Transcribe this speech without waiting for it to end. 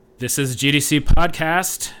This is GDC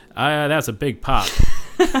Podcast. That's a big pop.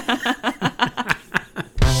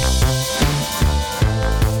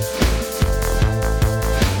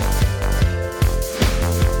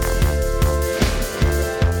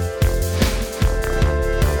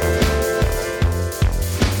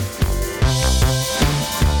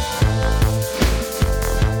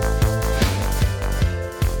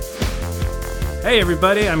 Hey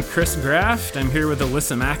everybody, I'm Chris Graft. I'm here with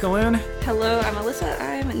Alyssa McAlin. Hello, I'm Alyssa.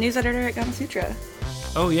 I'm a news editor at Gamasutra.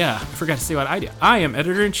 Oh yeah, I forgot to say what I do. I am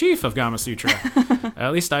editor-in-chief of Gamasutra.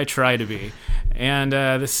 At least I try to be. And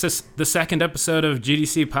this is the second episode of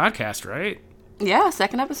GDC Podcast, right? Yeah,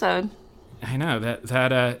 second episode. I know,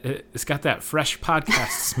 it's got that fresh podcast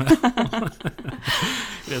smell.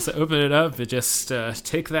 Just open it up and just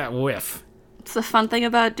take that whiff. It's the fun thing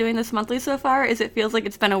about doing this monthly so far is it feels like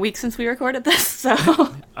it's been a week since we recorded this,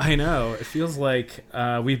 so... I know. It feels like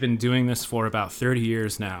we've been doing this for about 30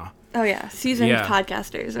 years now. Oh yeah, seasoned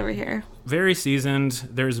podcasters over here. Very seasoned.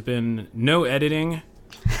 There's been no editing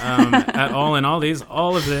at all in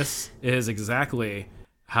all of this is exactly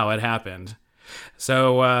how it happened.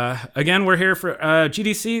 So, again, we're here for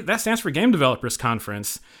GDC. That stands for Game Developers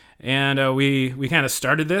Conference. And we kind of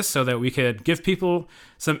started this so that we could give people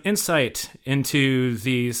some insight into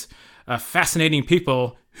these fascinating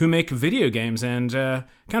people who make video games and kind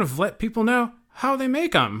of let people know how they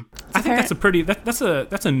make them. I think that's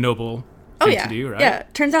a noble thing to do, right? Yeah,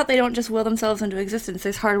 turns out they don't just will themselves into existence.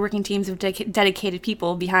 There's hardworking teams of dedicated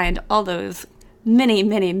people behind all those many,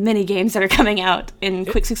 many, many games that are coming out in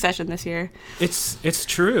quick succession this year. It's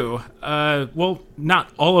true. Well,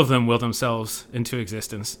 not all of them will themselves into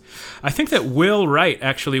existence. I think that Will Wright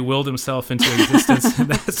actually willed himself into existence, and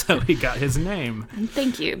that's how he got his name. And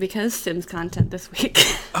thank you, because Sims content this week.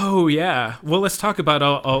 Oh, yeah. Well, let's talk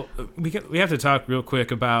about we have to talk real quick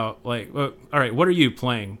about, all right, what are you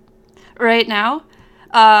playing? Right now?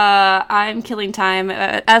 I'm killing time.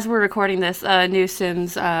 As we're recording this, new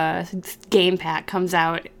Sims game pack comes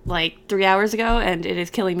out like 3 hours ago, and it is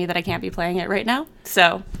killing me that I can't be playing it right now.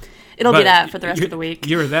 So it'll be that for the rest of the week.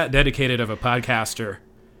 You're that dedicated of a podcaster,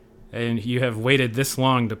 and you have waited this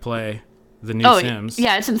long to play the new Sims.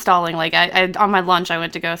 Yeah, it's installing. Like I on my lunch, I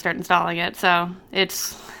went to go start installing it, so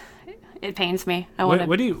it pains me.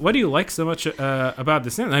 What do you like so much about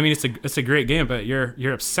The Sims? I mean, it's a great game, but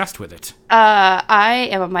you're obsessed with it. I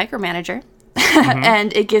am a micromanager, mm-hmm.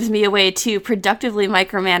 And it gives me a way to productively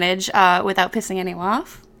micromanage without pissing anyone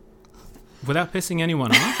off. Without pissing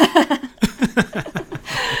anyone off?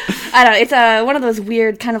 I don't know. It's one of those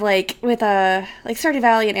weird kind of like with like Stardew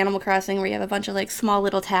Valley and Animal Crossing where you have a bunch of like small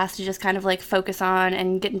little tasks to just kind of like focus on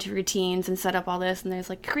and get into routines and set up all this, and there's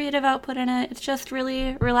like creative output in it. It's just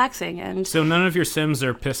really relaxing. And so none of your Sims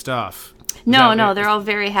are pissed off? No, they're all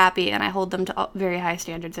very happy, and I hold them to very high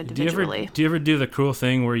standards individually. Do you ever do the cruel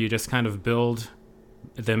thing where you just kind of build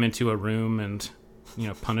them into a room and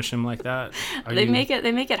punish them like that? They make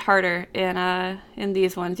it harder in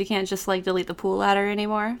these ones. You can't just like delete the pool ladder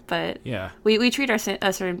anymore. But yeah, we treat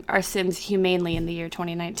our Sims humanely in the year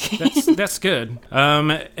 2019. That's good.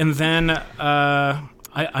 And then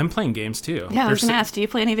I'm playing games too. Yeah, I was gonna ask. Do you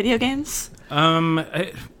play any video games?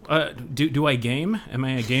 Do I game? Am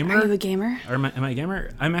I a gamer? Are you a gamer? Or am I a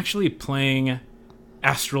gamer? I'm actually playing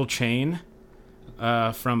Astral Chain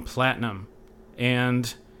from Platinum,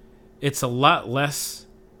 and it's a lot less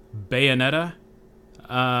Bayonetta,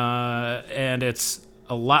 and it's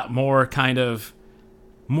a lot more kind of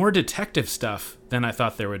more detective stuff than I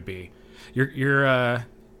thought there would be. You're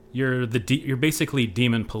basically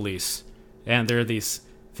demon police, and there are these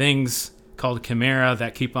things called Chimera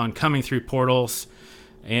that keep on coming through portals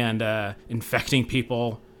and infecting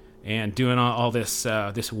people and doing all this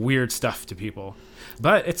weird stuff to people.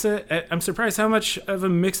 But I'm surprised how much of a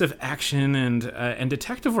mix of action and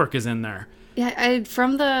detective work is in there. Yeah,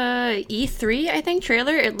 from the E3, I think,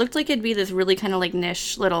 trailer, it looked like it'd be this really kind of like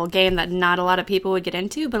niche little game that not a lot of people would get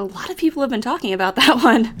into, but a lot of people have been talking about that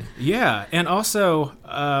one. Yeah, and also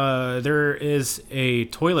there is a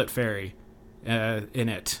toilet fairy in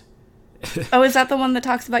it. Oh, is that the one that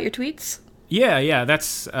talks about your tweets? Yeah,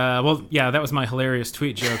 that's that was my hilarious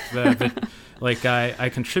tweet joke. I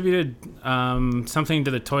contributed something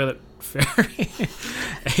to the toilet fairy.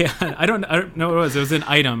 And I don't know what it was. It was an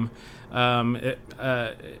item. It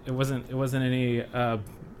wasn't any.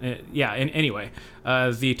 Anyway,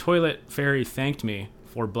 the toilet fairy thanked me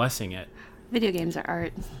for blessing it. Video games are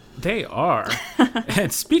art. They are.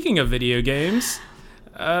 And speaking of video games,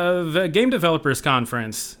 the Game Developers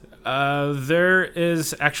Conference. There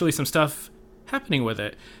is actually some stuff happening with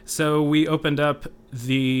it. So we opened up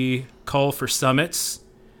the call for summits.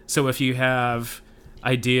 So if you have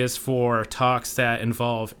ideas for talks that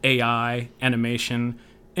involve AI, animation,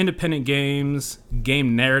 independent games,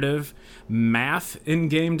 game narrative, math in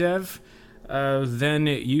game dev, then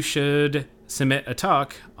you should submit a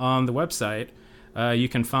talk on the website. You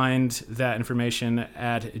can find that information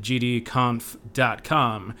at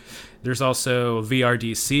gdconf.com. There's also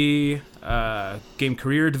VRDC, game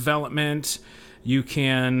career development. You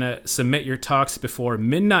can submit your talks before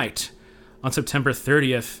midnight on September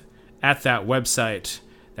 30th at that website.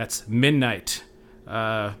 That's midnight,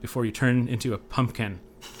 before you turn into a pumpkin.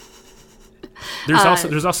 There's also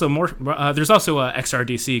a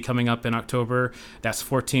XRDC coming up in October. That's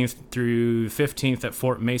 14th through 15th at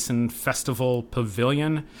Fort Mason Festival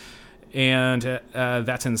Pavilion, and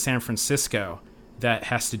that's in San Francisco. That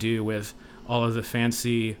has to do with all of the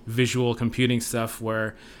fancy visual computing stuff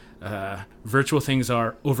where virtual things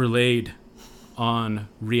are overlaid on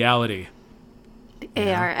reality.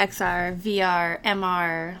 AR, XR, VR,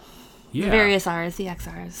 MR, various Rs, the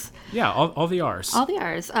XRs. Yeah, all the Rs. All the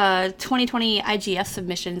Rs. 2020 IGS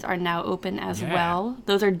submissions are now open as well.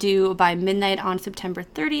 Those are due by midnight on September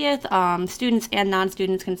 30th. Students and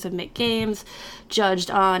non-students can submit games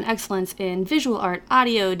judged on excellence in visual art,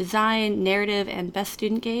 audio, design, narrative, and best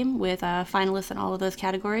student game, with finalists in all of those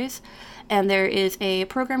categories. And there is a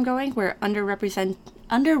program going where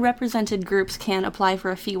underrepresented groups can apply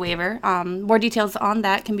for a fee waiver. More details on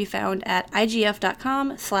that can be found at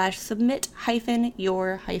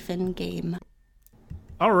igf.com/submit-your-game.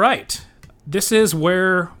 All right. This is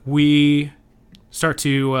where we start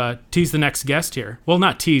to tease the next guest here. Well,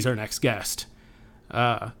 not tease our next guest.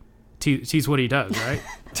 Tease what he does, right?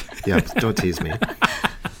 Yeah, don't tease me.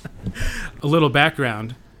 A little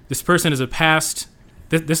background. This person is a past...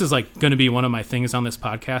 This is like going to be one of my things on this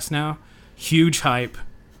podcast now. Huge hype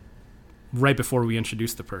right before we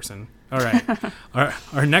introduce the person. All right.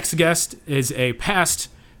 Our next guest is a past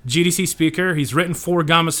GDC speaker. He's written for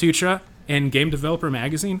Gamasutra and Game Developer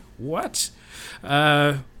Magazine. What?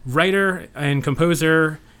 Writer and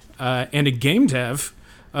composer and a game dev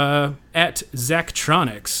at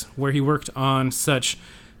Zachtronics, where he worked on such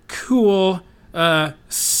cool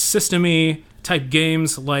system-y type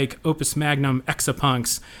games like Opus Magnum,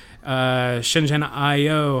 Exapunks, Shenzhen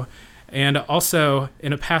IO, and also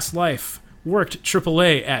in a past life worked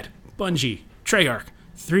AAA at Bungie, Treyarch,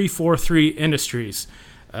 343 Industries.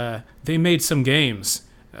 They made some games.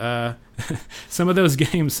 Some of those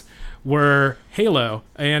games were Halo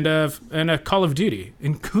and Call of Duty,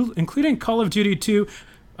 including Call of Duty 2,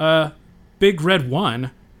 Big Red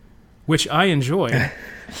 1, which I enjoy.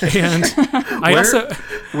 And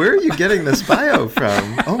where are you getting this bio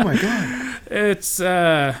from? Oh my god! It's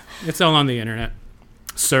all on the internet,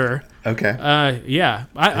 sir. Okay. Yeah,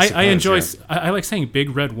 I enjoy. Yeah. I like saying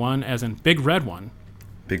Big Red 1 as in Big Red 1.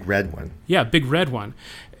 Big Red 1. Yeah, Big Red 1.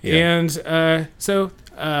 Yeah. And so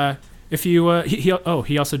if you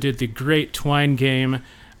he also did the great Twine game.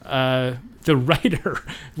 The writer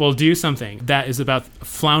will do something that is about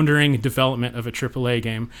floundering development of a AAA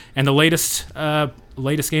game, and the latest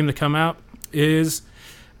game to come out is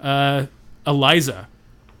Eliza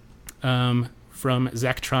from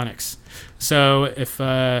Zachtronics. So if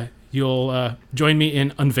you'll join me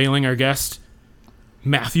in unveiling our guest,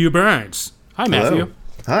 Matthew Burns. Hi, Matthew.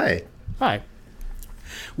 Hello. Hi.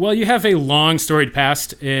 Well, you have a long storied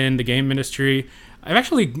past in the game industry. I've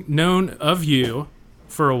actually known of you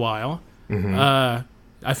for a while. Mm-hmm.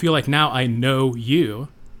 I feel like now I know you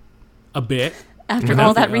a bit. After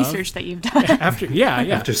all that research that you've done.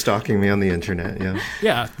 After stalking me on the internet, yeah.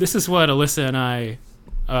 Yeah, this is what Alyssa and I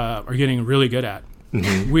are getting really good at.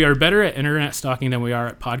 Mm-hmm. We are better at internet stalking than we are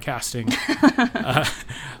at podcasting,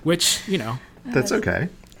 which, that's okay.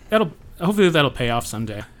 Hopefully that'll pay off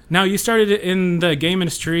someday. Now, you started in the game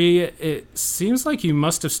industry. It seems like you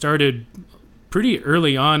must have started pretty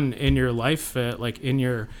early on in your life, like in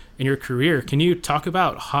your career. Can you talk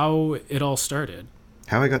about how it all started?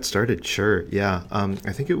 How I got started? Sure, yeah.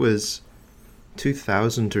 I think it was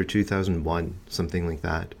 2000 or 2001, something like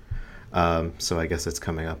that. So I guess it's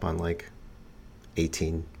coming up on like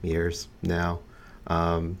 18 years now.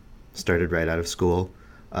 Started right out of school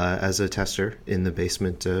as a tester in the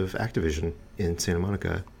basement of Activision in Santa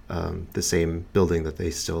Monica, the same building that they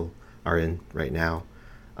still are in right now.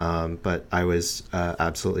 But I was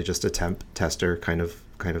absolutely just a temp tester, kind of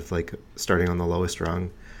like starting on the lowest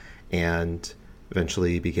rung, and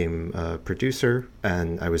eventually became a producer.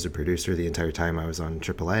 And I was a producer the entire time I was on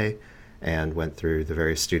AAA, and went through the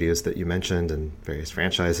various studios that you mentioned and various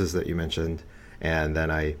franchises that you mentioned. And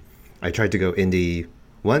then I tried to go indie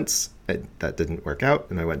once. That didn't work out,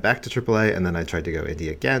 and I went back to AAA, and then I tried to go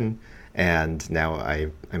indie again, And now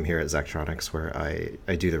I'm here at Zachtronics, where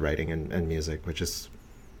I do the writing and music, which is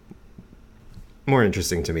more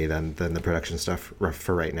interesting to me than the production stuff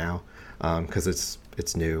for right now, because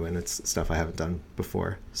it's new and it's stuff I haven't done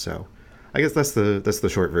before. So I guess that's the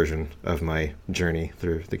short version of my journey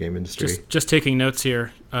through the game industry. Just taking notes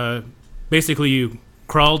here. Basically, you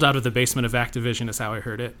crawled out of the basement of Activision, is how I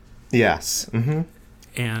heard it. Yes. Mm-hmm.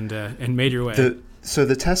 And made your way. So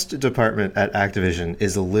the test department at Activision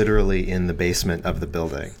is literally in the basement of the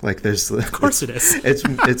building. Like of course it is.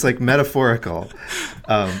 It's like metaphorical,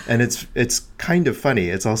 and it's kind of funny.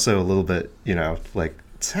 It's also a little bit, like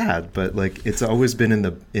sad, but like it's always been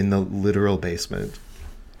in the literal basement.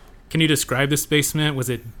 Can you describe this basement? Was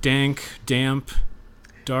it dank, damp,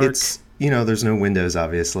 dark? It's there's no windows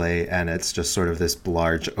obviously, and it's just sort of this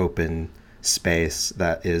large open space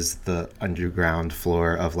that is the underground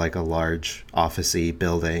floor of like a large office-y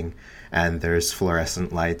building, and there's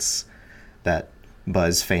fluorescent lights that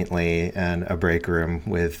buzz faintly, and a break room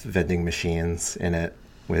with vending machines in it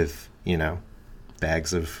with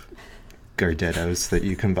bags of Gardettos that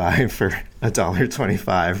you can buy for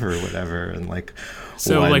 $1.25 or whatever, and like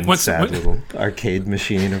sad little arcade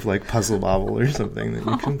machine of like Puzzle Bobble or something that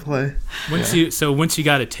you can play. Once you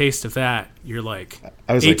got a taste of that, you're like,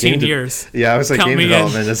 I was 18 like, years. Yeah, I was like, game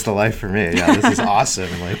development is the life for me. Yeah, this is awesome.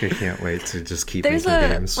 Like, I can't wait to just keep making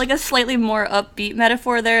games. Like a slightly more upbeat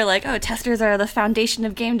metaphor there, like, testers are the foundation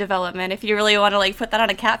of game development. If you really want to like put that on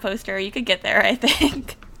a cat poster, you could get there, I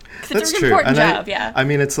think. That's true. Important job, yeah. I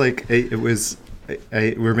mean, it's like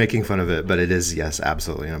we're making fun of it, but it is, yes,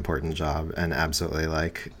 absolutely an important job, and absolutely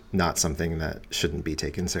like not something that shouldn't be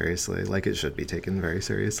taken seriously. Like it should be taken very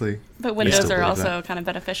seriously. But Windows are also kind of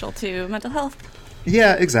beneficial to mental health.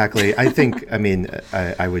 Yeah, exactly. I think. I mean,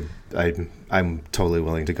 I'm totally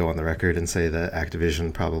willing to go on the record and say that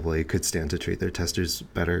Activision probably could stand to treat their testers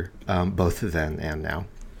better, both then and now.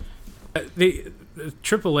 The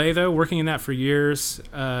AAA, though, working in that for years,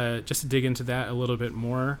 just to dig into that a little bit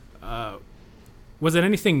more, was it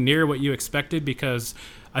anything near what you expected? Because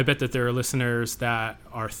I bet that there are listeners that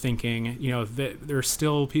are thinking, that there are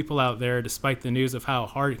still people out there, despite the news of how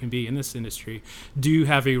hard it can be in this industry, do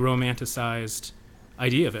have a romanticized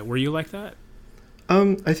idea of it. Were you like that?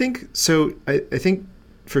 I think so. I think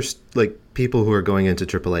for like people who are going into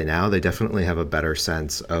AAA now, they definitely have a better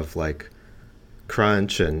sense of like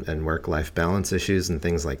crunch and work-life balance issues and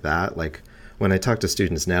things like that. Like when I talk to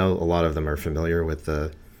students now, a lot of them are familiar with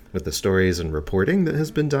the stories and reporting that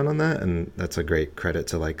has been done on that, and that's a great credit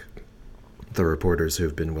to like the reporters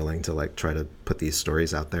who've been willing to like try to put these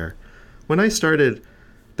stories out there. When I started,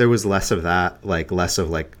 there was less of that, like less of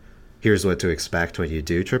like here's what to expect when you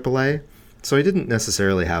do AAA. So I didn't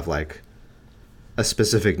necessarily have like a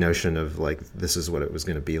specific notion of like this is what it was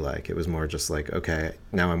going to be like. It was more just like, okay,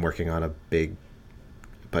 now I'm working on a big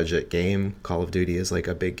budget game. Call of Duty is like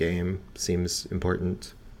a big game, seems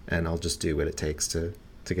important, and I'll just do what it takes to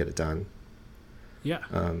get it done. Yeah.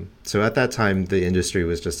 So at that time, the industry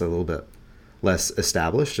was just a little bit less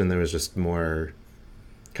established, and there was just more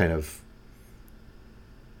kind of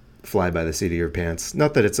fly by the seat of your pants.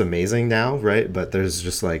 Not that it's amazing now, right? But there's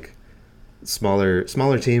just like smaller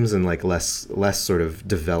teams and like less sort of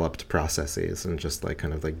developed processes, and just like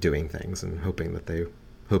kind of like doing things and hoping that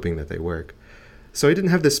they work. So I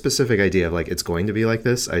didn't have this specific idea of like it's going to be like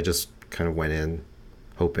this. I just kind of went in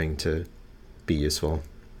hoping to be useful.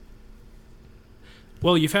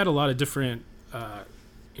 Well, you've had a lot of different,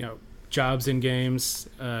 jobs in games.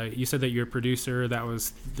 You said that you're a producer. That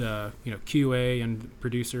was the, QA and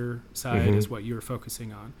producer side is what you were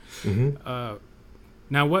focusing on. Mm-hmm.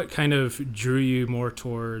 Now, what kind of drew you more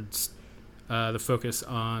towards the focus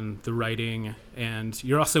on the writing? And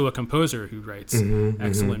you're also a composer who writes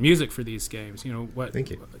excellent music for these games. Thank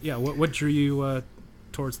you. Yeah, what drew you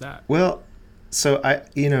towards that? Well, so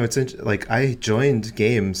I joined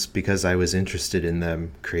games because I was interested in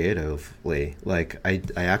them creatively. Like I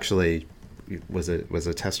actually was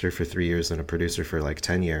a tester for 3 years and a producer for like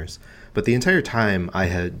 10 years. But the entire time I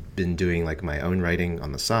had been doing like my own writing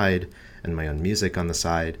on the side and my own music on the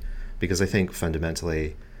side, because I think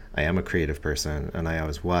fundamentally I am a creative person, and I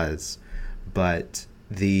always was. But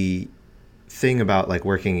the thing about like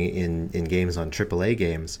working in games, on AAA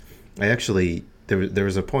games, I actually there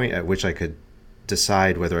was a point at which I could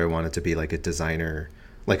decide whether I wanted to be like a designer,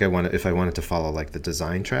 like if I wanted to follow like the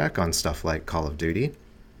design track on stuff like Call of Duty.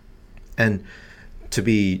 And to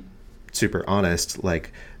be super honest,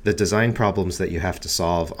 like the design problems that you have to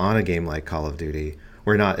solve on a game like Call of Duty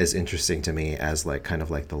were not as interesting to me as like kind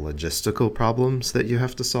of like the logistical problems that you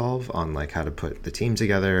have to solve on like how to put the team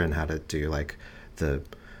together and how to do like the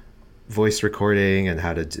voice recording and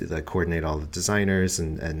how to like coordinate all the designers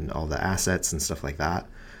and all the assets and stuff like that.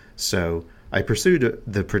 So I pursued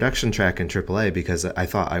the production track in AAA because I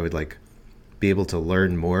thought I would like be able to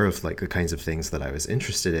learn more of like the kinds of things that I was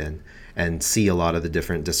interested in and see a lot of the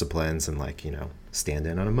different disciplines and like, you know, stand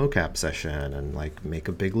in on a mocap session and like make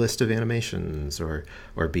a big list of animations or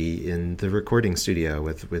be in the recording studio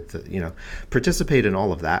with you know, participate in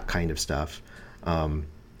all of that kind of stuff.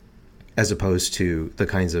 As opposed to the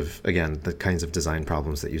kinds of design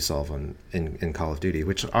problems that you solve in Call of Duty,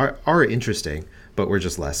 which are interesting, but were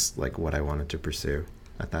just less like what I wanted to pursue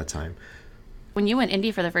at that time. When you went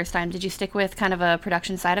indie for the first time, did you stick with kind of a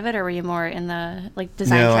production side of it, or were you more in the like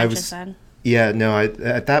design trenches then? Yeah, no,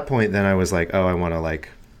 at that point then I was like, oh, I want to like,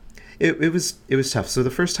 it was tough. So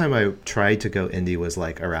the first time I tried to go indie was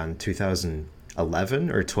like around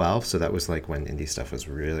 2011 or 12. So that was like when indie stuff was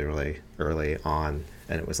really, really early on.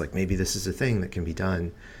 And it was like, maybe this is a thing that can be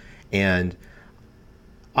done. And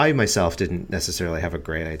I myself didn't necessarily have a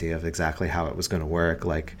great idea of exactly how it was going to work.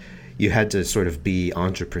 Like, you had to sort of be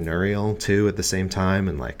entrepreneurial too at the same time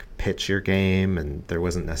and like pitch your game. And there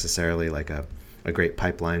wasn't necessarily like a great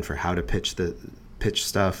pipeline for how to pitch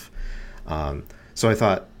stuff. So I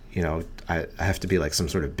thought, you know, I have to be like some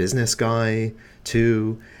sort of business guy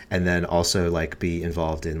too. And then also like be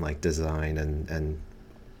involved in like design and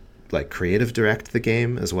like creative direct the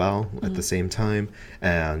game as well at the same time.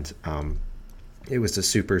 And it was a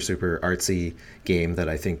super, super artsy game that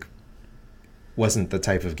I think wasn't the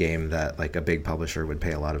type of game that like a big publisher would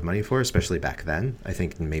pay a lot of money for, especially back then. I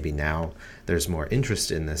think maybe now there's more interest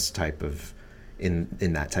in this type of in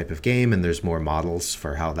that type of game, and there's more models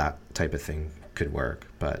for how that type of thing could work.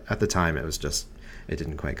 But at the time it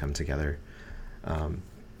didn't quite come together.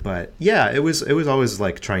 But yeah, it was always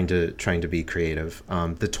like trying to be creative.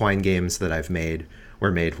 The Twine games that I've made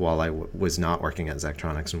were made while I was not working at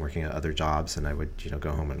Zachtronics and working at other jobs, and I would, you know,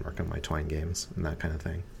 go home and work on my Twine games and that kind of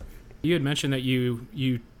thing. You had mentioned that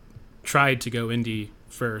you tried to go indie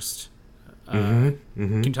first. Mm-hmm.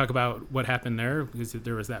 Can you talk about what happened there? Because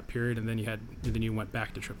there was that period, and then you went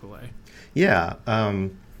back to AAA. Yeah,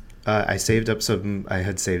 I saved up I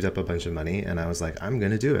had saved up a bunch of money, and I was like, I'm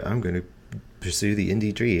going to do it. I'm going to pursue the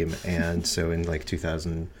indie dream. And so in like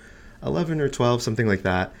 2011 or 12, something like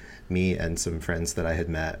that, me and some friends that I had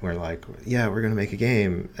met were like, yeah, we're going to make a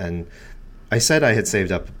game. And I said I had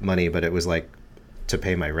saved up money, but it was like to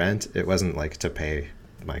pay my rent. It wasn't like to pay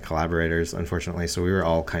my collaborators, unfortunately. So we were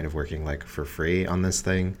all kind of working like for free on this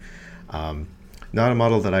thing. Not a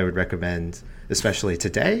model that I would recommend, especially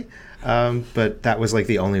today. But that was like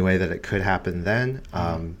the only way that it could happen then.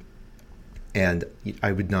 And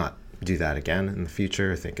I would not do that again in the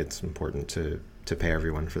future. I think it's important to pay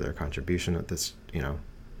everyone for their contribution at this, you know,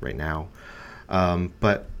 right now.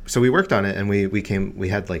 But so we worked on it, and we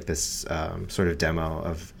had like this sort of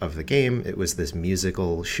demo of the game. It was this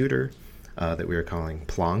musical shooter that we were calling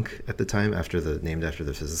Planck at the time, named after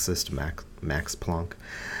the physicist Max Planck.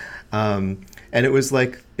 And it was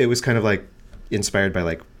kind of like inspired by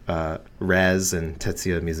like Rez and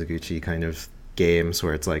Tetsuya Mizuguchi kind of games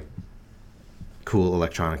where it's like cool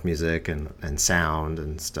electronic music and sound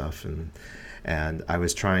and stuff, and I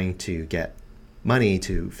was trying to get money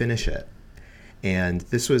to finish it. And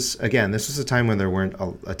this was a time when there weren't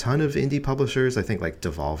a ton of indie publishers. I think like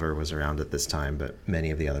Devolver was around at this time, but many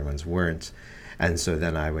of the other ones weren't. And so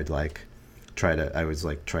then I would try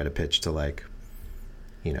to pitch to like,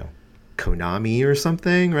 you know, Konami or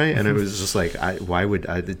something, right? And it was just like,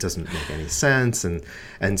 it doesn't make any sense. And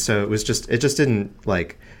so it just didn't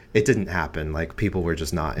happen. Like, people were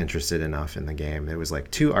just not interested enough in the game. It was like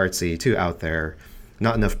too artsy, too out there,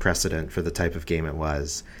 not enough precedent for the type of game it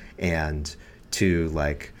was. And to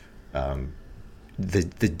like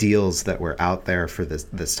the deals that were out there for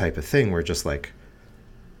this type of thing were just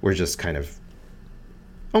kind of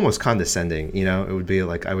almost condescending, you know. It would be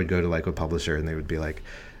like I would go to like a publisher and they would be like,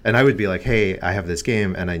 and I would be like, hey, I have this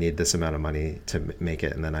game and I need this amount of money to make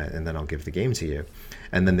it, and then I'll give the game to you.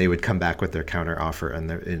 And then they would come back with their counter offer, and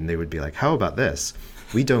they would be like, how about this?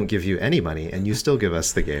 We don't give you any money and you still give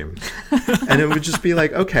us the game. And it would just be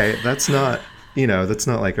like, okay, that's not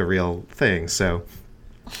like a real thing. So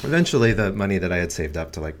eventually the money that I had saved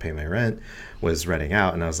up to like pay my rent was running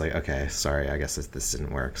out, and I was like, okay, sorry, I guess this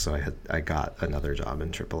didn't work. So I got another job in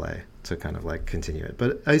AAA to kind of like continue it.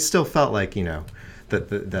 But I still felt like, you know,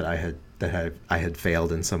 that I had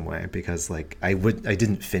failed in some way, because like I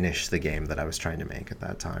didn't finish the game that I was trying to make at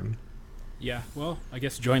that time. Yeah, well, I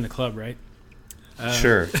guess join the club, right?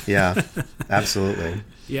 Sure. Yeah. Absolutely.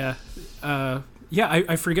 Yeah.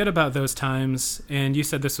 I forget about those times. And you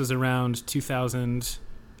said this was around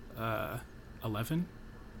 2011?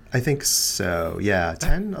 I think so. Yeah,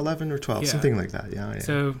 10, 11, or 12, Yeah. something like that. Yeah.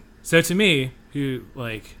 So to me, who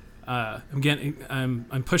like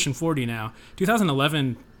I'm pushing 40 now.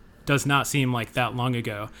 2011 does not seem like that long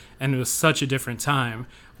ago, and it was such a different time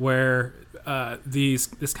where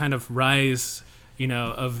this kind of rise,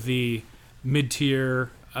 of the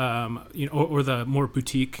mid-tier, or the more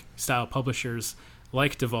boutique style publishers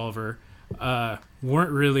like Devolver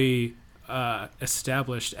weren't really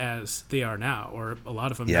established as they are now, or a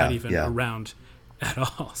lot of them not even around at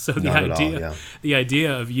all. So the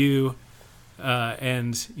idea of you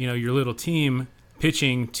and your little team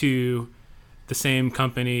pitching to the same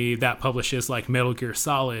company that publishes like Metal Gear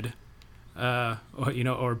Solid, or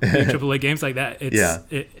big AAA games like that,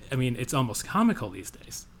 it's almost comical these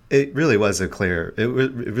days. It really was a clear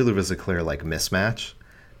like mismatch.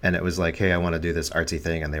 And it was like, hey, I want to do this artsy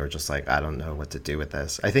thing. And they were just like, I don't know what to do with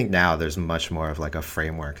this. I think now there's much more of like a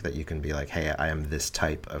framework that you can be like, hey, I am this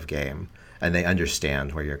type of game. And they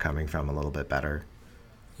understand where you're coming from a little bit better.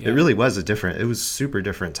 Yeah. It really was it was super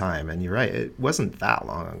different time. And you're right, it wasn't that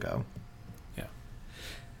long ago. Yeah.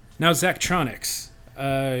 Now, Zachtronics.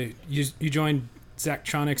 You joined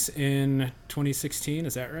Zachtronics in 2016,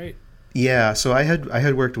 is that right? Yeah, so I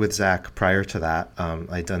had worked with Zach prior to that.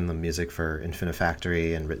 I'd done the music for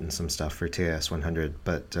Infinifactory and written some stuff for TIS-100.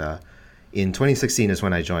 But in 2016 is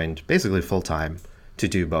when I joined basically full-time to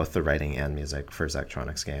do both the writing and music for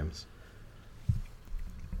Zachtronics games.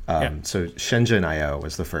 So Shenzhen IO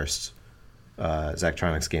was the first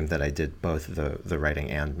Zachtronics game that I did both the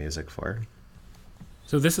writing and music for.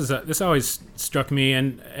 So this always struck me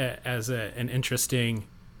as an interesting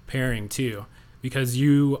pairing too, because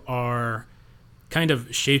you are kind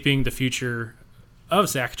of shaping the future of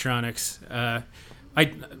Zachtronics.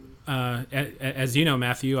 As you know,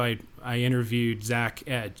 Matthew, I interviewed Zach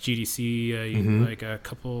at GDC like a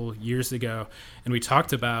couple years ago, and we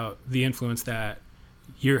talked about the influence that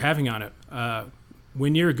you're having on it.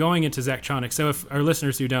 When you're going into Zachtronics, so if our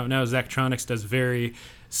listeners who don't know, Zachtronics does very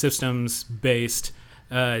systems-based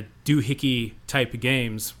doohickey type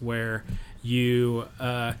games where you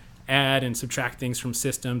add and subtract things from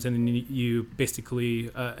systems, and then you basically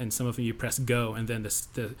and some of them you press go, and then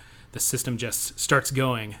the system just starts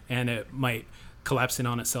going, and it might collapse in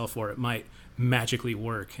on itself, or it might magically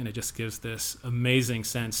work, and it just gives this amazing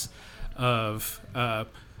sense of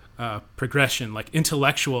progression, like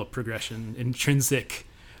intellectual progression. Intrinsic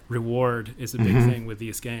reward is a big thing with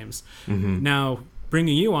these games. Now,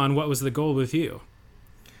 bringing you on, what was the goal with you?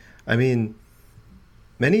 I mean,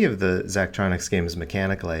 many of the Zachtronics games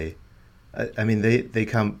mechanically, they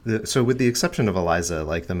come, so with the exception of Eliza,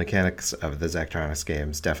 like the mechanics of the Zachtronics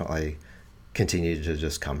games definitely continue to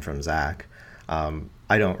just come from Zach.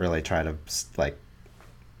 I don't really try to like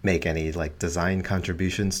make any like design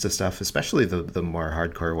contributions to stuff, especially the more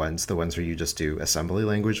hardcore ones, the ones where you just do assembly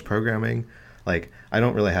language programming. Like I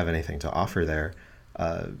don't really have anything to offer there,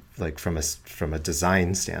 like from a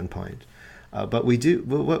design standpoint. But we do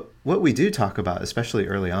what we do talk about, especially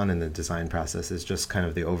early on in the design process, is just kind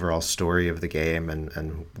of the overall story of the game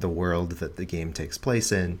and the world that the game takes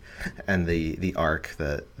place in, and the arc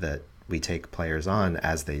that we take players on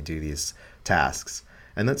as they do these tasks.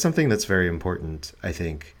 And that's something that's very important, I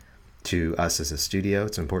think, to us as a studio.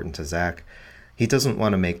 It's important to Zach. He doesn't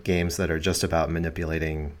want to make games that are just about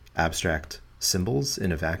manipulating abstract symbols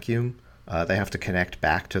in a vacuum. They have to connect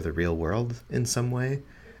back to the real world in some way.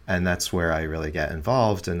 And that's where I really get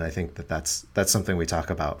involved, and I think that's something we talk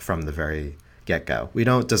about from the very get-go. We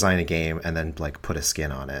don't design a game and then like put a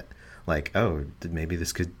skin on it, like, oh, maybe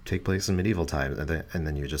this could take place in medieval times, and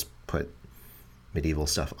then you just put medieval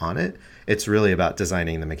stuff on it. It's really about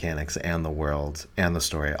designing the mechanics and the world and the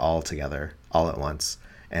story all together, all at once.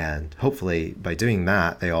 And hopefully by doing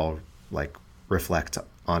that, they all like reflect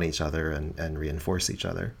on each other and reinforce each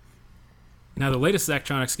other. Now, the latest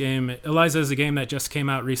Zachtronics game, Eliza, is a game that just came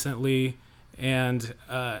out recently, and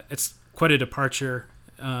it's quite a departure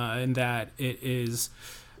in that it's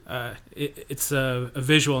a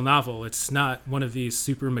visual novel. It's not one of these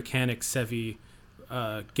super mechanics-heavy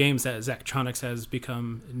games that Zachtronics has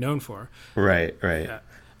become known for. Right.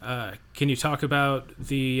 Can you talk about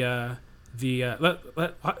how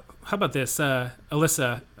about this,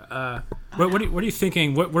 Alyssa? What are you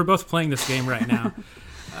thinking? We're both playing this game right now.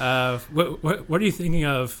 What are you thinking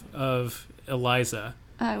of Eliza?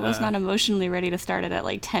 I was not emotionally ready to start it at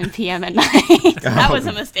like 10 p.m. at night. That was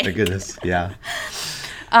a mistake. My goodness, yeah.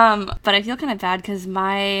 But I feel kind of bad because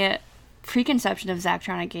my preconception of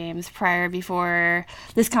Zachtronic games before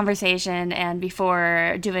this conversation and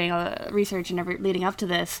before doing research and leading up to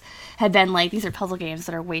this had been like, these are puzzle games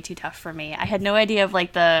that are way too tough for me. I had no idea of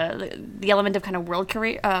like the element of kind of world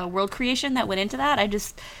creation that went into that. I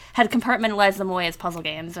just had compartmentalized them away as puzzle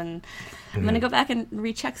games, and I'm gonna go back and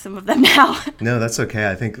recheck some of them now. No, that's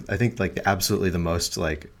okay. I think like absolutely the most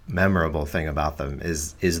like memorable thing about them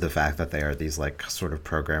is the fact that they are these like sort of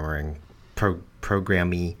programmy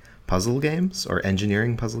puzzle games or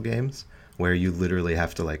engineering puzzle games where you literally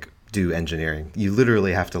have to like do engineering. You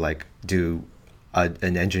literally have to like do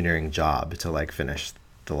an engineering job to like finish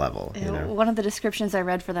the level. You know? One of the descriptions I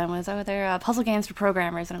read for them was, they're puzzle games for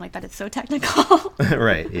programmers, and I'm like, that is so technical.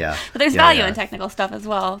 Right, yeah. But there's value in technical stuff as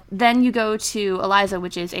well. Then you go to Eliza,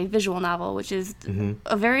 which is a visual novel, which is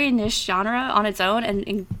a very niche genre on its own and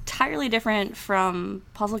entirely different from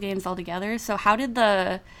puzzle games altogether. So how did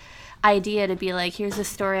the idea to be like, here's a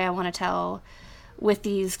story I want to tell with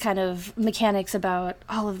these kind of mechanics about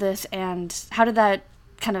all of this, and how did that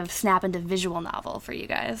kind of snap into visual novel for you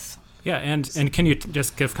guys? Yeah, and can you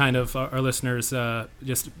just give kind of our listeners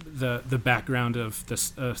just the background of this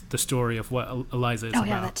the story of what Eliza is about? Oh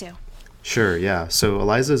yeah, that too. Sure, yeah. So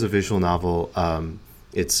Eliza is a visual novel.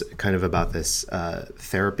 It's kind of about this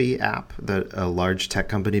therapy app that a large tech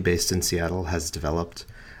company based in Seattle has developed.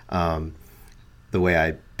 The way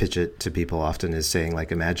I pitch it to people often is saying,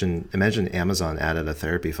 like, imagine Amazon added a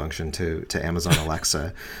therapy function to Amazon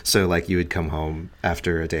Alexa. So like you would come home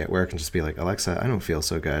after a day at work and just be like, Alexa, I don't feel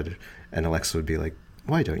so good. And Alexa would be like,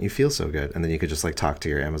 why don't you feel so good? And then you could just like talk to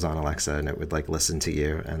your Amazon Alexa, and it would like listen to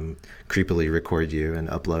you and creepily record you and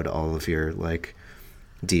upload all of your like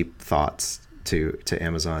deep thoughts to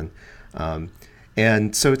Amazon.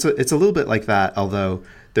 And so it's a little bit like that, although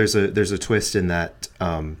there's a twist in that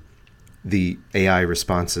the AI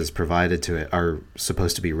responses provided to it are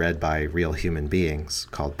supposed to be read by real human beings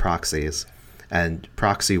called proxies. And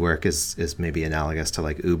proxy work is maybe analogous to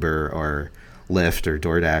like Uber or Lyft or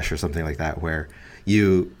DoorDash or something like that, where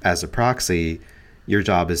you, as a proxy, your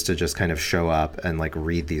job is to just kind of show up and like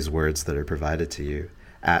read these words that are provided to you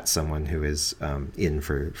at someone who is in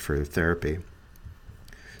for therapy.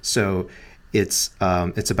 So it's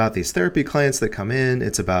about these therapy clients that come in.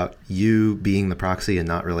 It's about you being the proxy and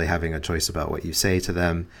not really having a choice about what you say to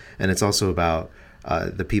them. And it's also about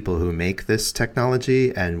the people who make this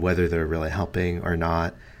technology and whether they're really helping or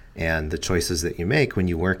not, and the choices that you make when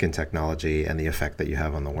you work in technology and the effect that you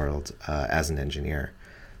have on the world as an engineer.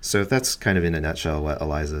 So that's kind of in a nutshell what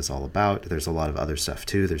Eliza is all about. There's a lot of other stuff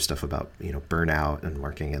too. There's stuff about, burnout and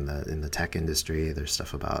working in the tech industry. There's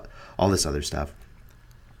stuff about all this other stuff.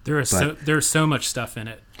 There's so much stuff in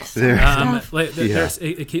it. It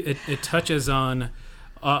touches on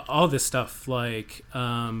all this stuff like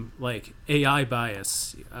AI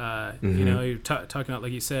bias. You're talking about,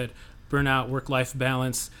 like you said, burnout, work-life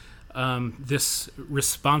balance, this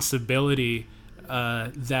responsibility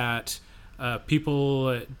that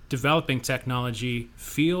people developing technology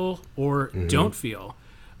feel or don't feel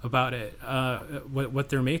about it, what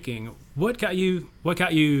they're making. What got you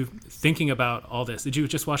thinking about all this? Did you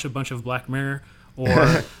just watch a bunch of Black Mirror,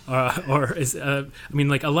 or is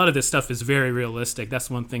like a lot of this stuff is very realistic. That's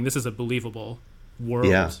one thing. This is a believable world.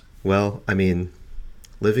 Yeah. Well,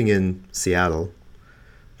 living in Seattle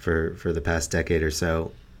for the past decade or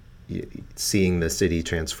so, seeing the city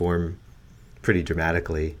transform pretty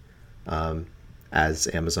dramatically as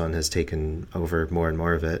Amazon has taken over more and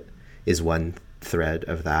more of it is one thread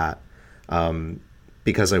of that.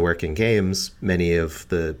 Because I work in games, many of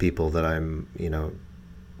the people that I'm,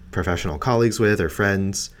 professional colleagues with or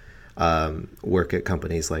friends work at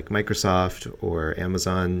companies like Microsoft or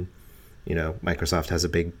Amazon. Microsoft has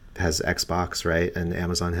Xbox, right? And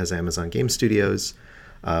Amazon has Amazon Game Studios.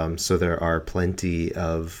 So there are plenty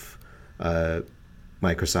of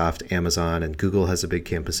Microsoft, Amazon, and Google has a big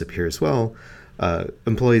campus up here as well.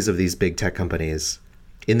 Employees of these big tech companies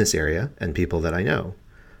in this area and people that I know.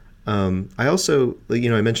 I also,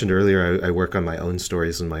 I mentioned earlier, I work on my own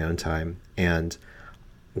stories in my own time. And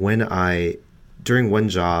during one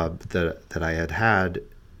job that I had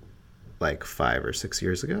like 5 or 6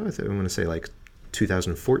 years ago, I'm going to say like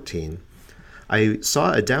 2014, I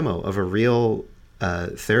saw a demo of a real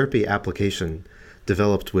therapy application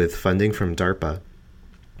developed with funding from DARPA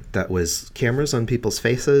that was cameras on people's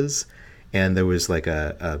faces, and there was like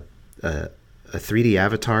a 3D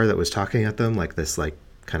avatar that was talking at them, like this like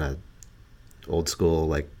kind of old school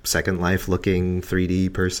like Second Life looking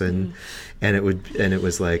 3D person, and it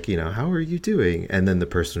was like, how are you doing? And then the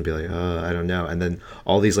person would be like, I don't know. And then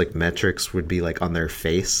all these like metrics would be like on their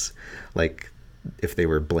face, like if they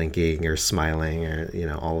were blinking or smiling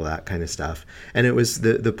or, all of that kind of stuff. And it was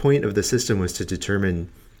the point of the system was to determine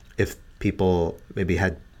if people maybe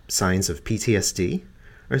had signs of PTSD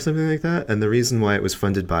or something like that. And the reason why it was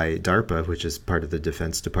funded by DARPA, which is part of the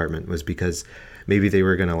Defense Department, was because maybe they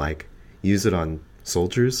were going to like use it on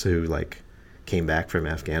soldiers who like came back from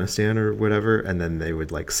Afghanistan or whatever, and then they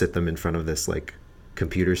would like sit them in front of this like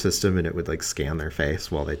computer system, and it would like scan their face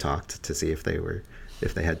while they talked to see if they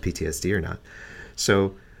had PTSD or not.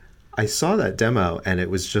 So I saw that demo, and it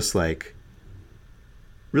was just like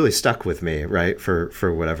really stuck with me, right?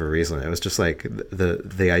 For whatever reason. It was just like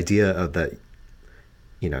the idea of that,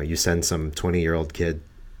 you send some 20-year-old kid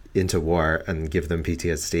into war and give them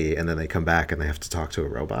PTSD, and then they come back and they have to talk to a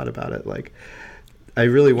robot about it. Like, I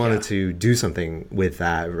really wanted to do something with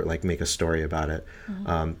that, or like make a story about it.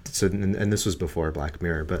 Mm-hmm. And this was before Black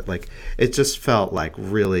Mirror, but like it just felt like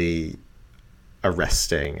really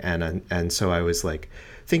arresting, and so I was like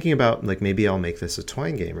thinking about like maybe I'll make this a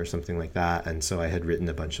Twine game or something like that. And so I had written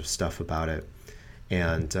a bunch of stuff about it,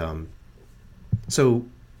 and so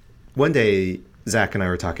one day Zach and I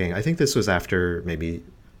were talking. I think this was after maybe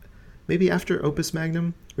after Opus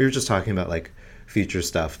Magnum. We were just talking about like future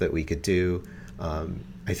stuff that we could do.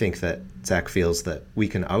 I think that Zach feels that we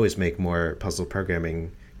can always make more puzzle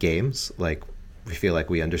programming games. Like, we feel like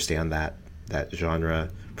we understand that genre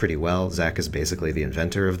pretty well. Zach is basically the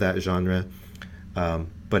inventor of that genre.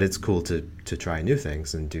 But it's cool to try new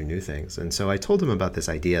things and do new things. And so I told him about this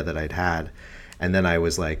idea that I'd had, and then I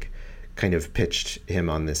was like kind of pitched him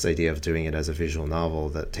on this idea of doing it as a visual novel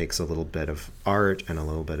that takes a little bit of art and a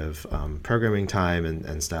little bit of programming time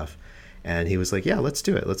and stuff. And he was like, yeah, let's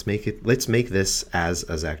do it. Let's make this as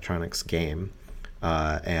a Zachtronics game,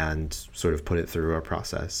 and sort of put it through our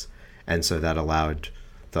process. And so that allowed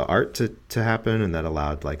the art to happen, and that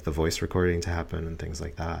allowed like the voice recording to happen and things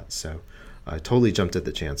like that. So I totally jumped at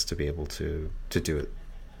the chance to be able to do it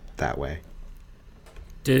that way.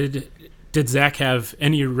 Did Zach have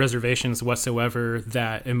any reservations whatsoever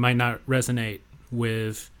that it might not resonate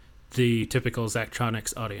with the typical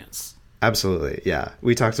Zachtronics audience? Absolutely, yeah.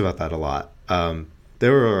 We talked about that a lot.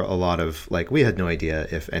 There were a lot of, like, we had no idea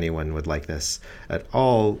if anyone would like this at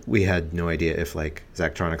all. We had no idea if, like,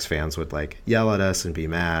 Zachtronics fans would, like, yell at us and be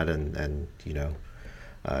mad and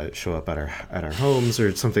show up at our homes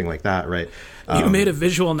or something like that, right? You made a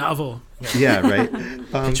visual novel. Yeah, right.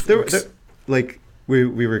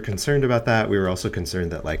 We were concerned about that. We were also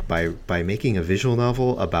concerned that, like, by making a visual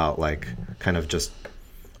novel about, like, kind of just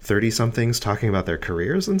 30-somethings talking about their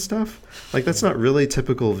careers and stuff, like that's not really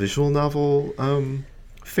typical visual novel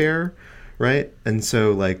fare, right? And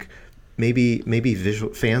so like maybe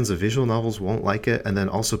visual fans of visual novels won't like it, and then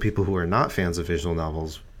also people who are not fans of visual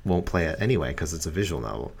novels won't play it anyway because it's a visual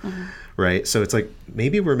novel, mm-hmm. right? So it's like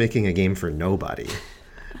maybe we're making a game for nobody.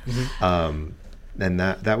 Mm-hmm. And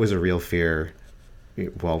that was a real fear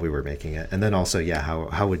while we were making it. And then also, yeah,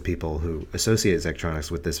 how would people who associate Zachtronics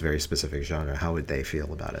with this very specific genre, how would they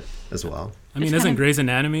feel about it as well? I mean, isn't Grey's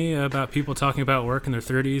Anatomy about people talking about work in their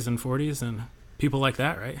 30s and 40s and people like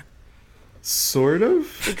that, right? Sort of.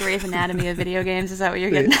 The Grey's Anatomy of video games, is that what you're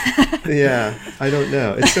getting? Yeah, I don't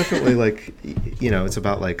know. It's definitely like, it's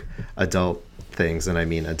about like adult things, and I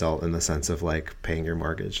mean adult in the sense of like paying your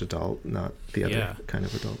mortgage adult, not the other kind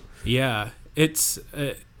of adult. Yeah, it's...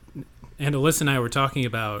 and Alyssa and I were talking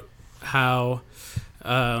about how,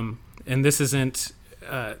 and this isn't,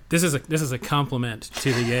 this is a compliment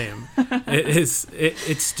to the game.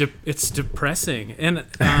 It's depressing, and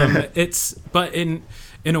but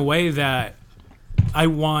in a way that I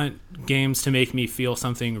want games to make me feel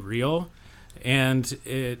something real, and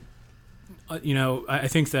I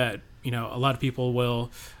think that a lot of people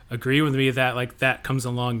will agree with me that like that comes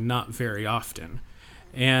along not very often,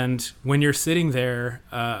 and when you're sitting there.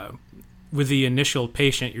 With the initial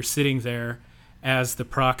patient, you're sitting there as the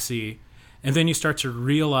proxy, and then you start to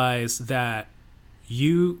realize that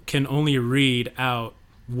you can only read out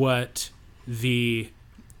what the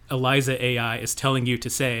Eliza AI is telling you to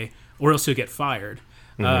say, or else you'll get fired.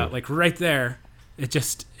 Mm-hmm. Like right there,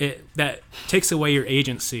 that takes away your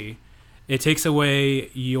agency. It takes away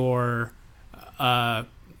your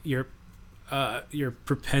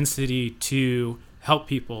propensity to help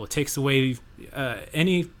people. It takes away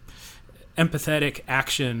any empathetic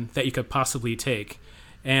action that you could possibly take,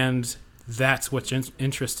 and that's what's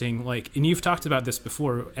interesting. Like, and you've talked about this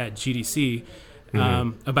before at GDC,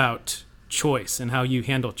 about choice and how you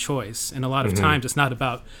handle choice, and a lot of times it's not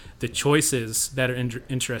about the choices that are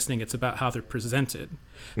interesting, it's about how they're presented.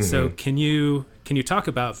 So can you talk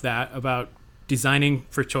about that, about designing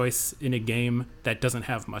for choice in a game that doesn't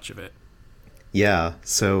have much of it? Yeah,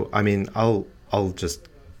 so I mean, I'll I'll just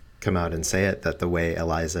come out and say it, that the way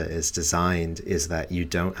Eliza is designed is that you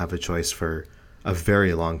don't have a choice for a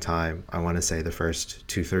very long time. I want to say the first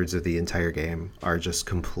 2/3 of the entire game are just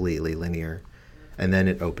completely linear, and then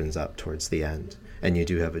it opens up towards the end and you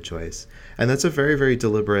do have a choice. And that's a very, very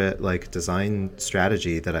deliberate like design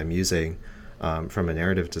strategy that I'm using from a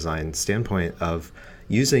narrative design standpoint, of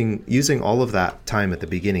using all of that time at the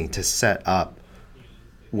beginning to set up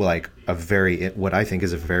like what I think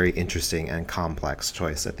is a very interesting and complex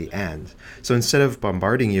choice at the end. So instead of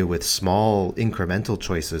bombarding you with small incremental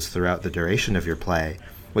choices throughout the duration of your play,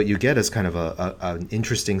 what you get is kind of an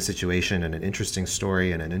interesting situation and an interesting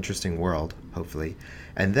story and an interesting world, hopefully.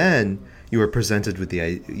 And then you are presented with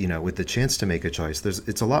with the chance to make a choice.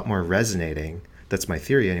 It's a lot more resonating. That's my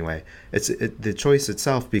theory anyway. The choice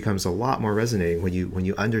itself becomes a lot more resonating when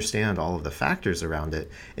you understand all of the factors around it,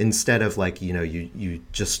 instead of like, you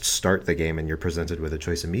just start the game and you're presented with a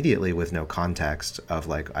choice immediately with no context of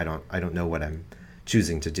like, I don't know what I'm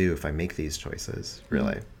choosing to do if I make these choices,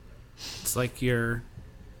 really. It's like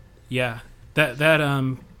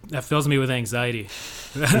that fills me with anxiety.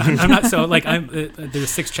 I'm not so like there's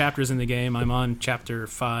 6 chapters in the game. I'm on chapter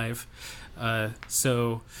 5.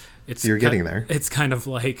 So you're getting there. It's kind of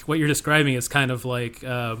like what you're describing is kind of like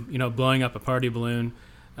blowing up a party balloon,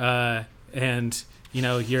 and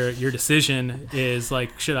your decision is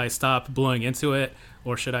like, should I stop blowing into it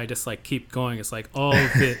or should I just like keep going? It's like all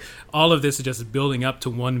of this is just building up to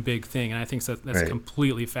one big thing, and I think that's right. a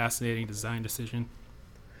completely fascinating design decision.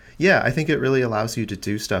 Yeah, I think it really allows you to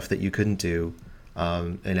do stuff that you couldn't do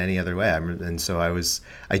in any other way. And so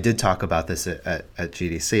I did talk about this at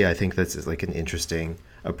GDC. I think this is like an interesting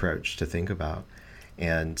approach to think about.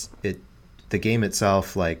 And the game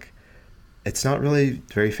itself, like, it's not really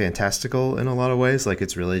very fantastical in a lot of ways. Like,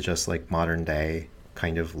 it's really just like modern day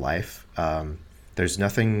kind of life. There's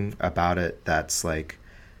nothing about it that's like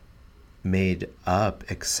made up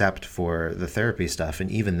except for the therapy stuff.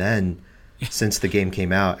 And even then, since the game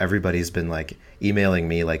came out, everybody's been like emailing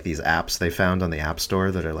me like these apps they found on the App Store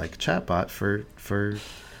that are like chatbot for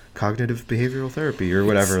cognitive behavioral therapy or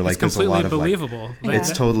whatever. It's like there's a completely lot of believable. Like,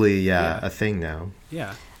 it's totally a thing now.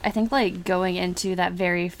 Yeah. I think like going into that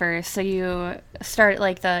very first, so you start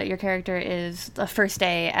like your character is the first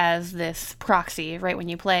day as this proxy, right, when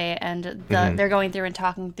you play, and they're going through and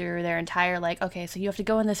talking through their entire like, okay, so you have to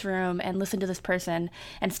go in this room and listen to this person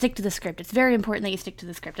and stick to the script. It's very important that you stick to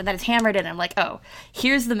the script, and that is hammered in. I'm like, oh,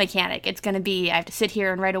 here's the mechanic. It's going to be, I have to sit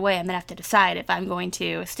here and right away I'm going to have to decide if I'm going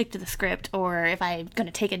to stick to the script or if I'm going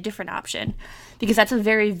to take a different option. Because that's a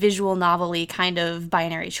very visual novel-y kind of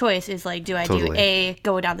binary choice, is like, do I do A,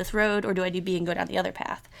 go down this road, or do I do B and go down the other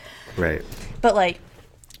path? Right. But like,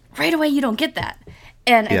 right away you don't get that.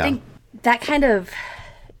 And I think that kind of,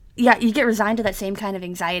 you get resigned to that same kind of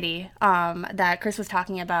anxiety that Chris was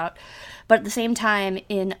talking about. But at the same time,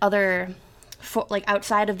 in other, like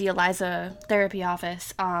outside of the Eliza therapy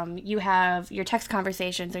office, you have your text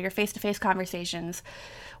conversations or your face-to-face conversations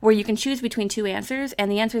where you can choose between 2 answers,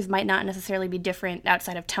 and the answers might not necessarily be different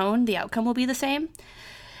outside of tone. The outcome will be the same.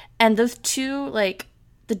 And those two, like,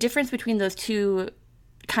 the difference between those 2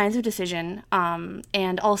 kinds of decision,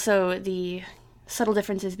 and also the subtle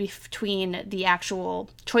differences between the actual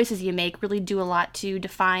choices you make, really do a lot to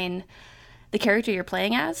define the character you're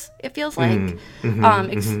playing as, it feels like.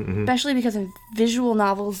 Especially because in visual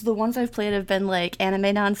novels, the ones I've played have been like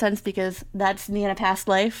anime nonsense, because that's me in a past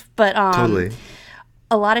life. But Totally.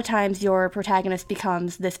 A lot of times your protagonist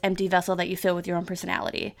becomes this empty vessel that you fill with your own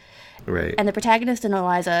personality. Right. And the protagonist in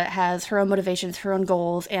Eliza has her own motivations, her own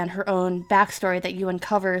goals, and her own backstory that you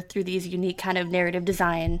uncover through these unique kind of narrative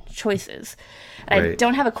design choices. And I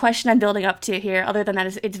don't have a question I'm building up to here, other than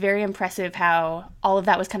that it's very impressive how all of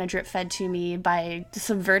that was kind of drip-fed to me by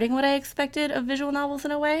subverting what I expected of visual novels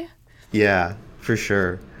in a way. Yeah, for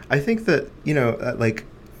sure. I think that, like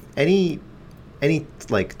any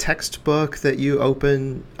like textbook that you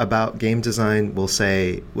open about game design will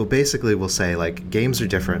say like games are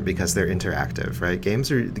different because they're interactive, right?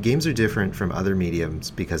 Games are different from other mediums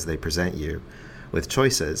because they present you with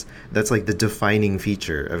choices. That's like the defining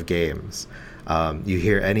feature of games. You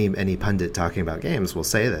hear any pundit talking about games will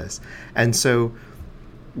say this. And so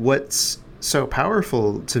what's so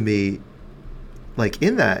powerful to me, like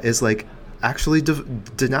in that, is like actually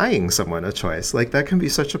denying someone a choice. Like that can be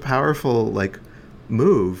such a powerful like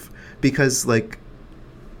move, because like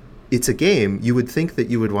it's a game. You would think that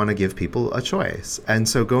you would want to give people a choice, and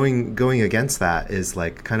so going against that is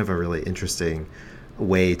like kind of a really interesting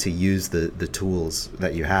way to use the tools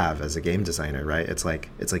that you have as a game designer, right? It's like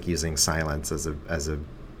using silence as a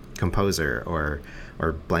composer, or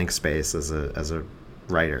blank space as a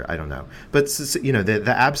writer. I don't know, but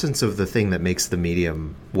the absence of the thing that makes the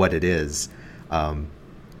medium what it is,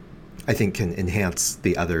 I think can enhance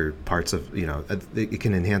the other parts of, it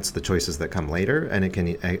can enhance the choices that come later, and it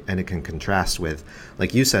can contrast with,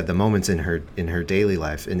 like you said, the moments in her daily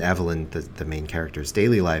life, in Evelyn, the main character's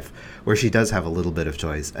daily life, where she does have a little bit of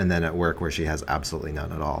choice, and then at work where she has absolutely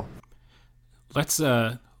none at all. Let's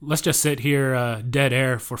just sit here dead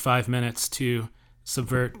air for 5 minutes to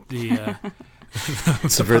subvert the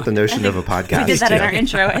subvert the notion of a podcast. We did that in our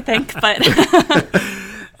intro, I think, but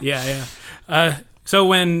yeah. So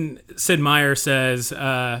when Sid Meier says,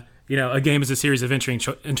 a game is a series of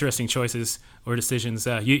interesting choices or decisions,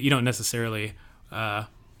 you don't necessarily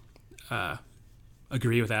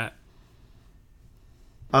agree with that.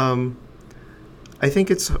 I think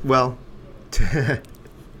it's, well...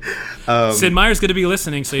 Sid Meier's going to be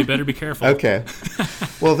listening, so you better be careful. Okay.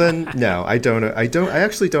 Well, then, no, I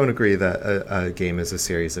actually don't agree that a game is a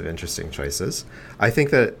series of interesting choices. I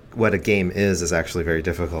think that what a game is actually very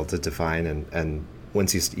difficult to define, and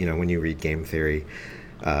once when you read game theory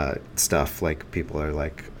stuff, like people are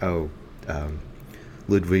like,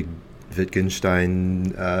 Ludwig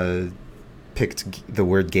Wittgenstein picked the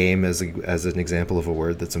word game as an example of a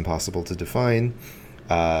word that's impossible to define.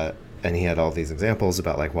 And he had all these examples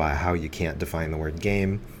about like how you can't define the word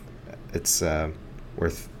game. It's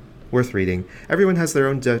worth reading. Everyone has their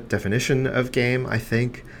own definition of game, I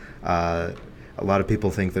think. A lot of people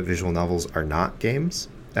think that visual novels are not games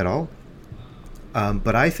at all.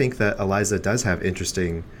 But I think that Eliza does have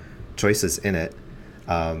interesting choices in it,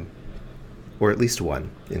 or at least one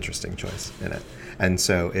interesting choice in it. And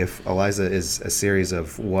so if Eliza is a series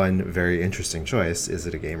of one very interesting choice, is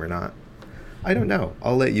it a game or not? I don't know.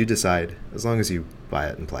 I'll let you decide, as long as you buy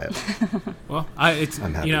it and play it. Well,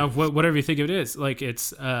 I'm happy. Whatever you think it is, like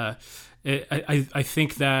it's. I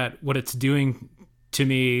think that what it's doing to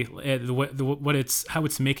me, how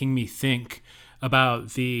it's making me think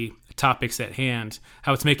about the topics at hand,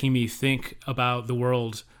 how it's making me think about the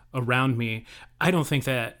world around me. I don't think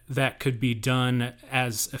that could be done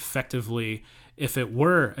as effectively if it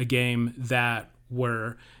were a game that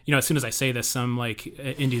were, as soon as I say this, some like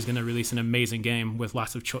indie's going to release an amazing game with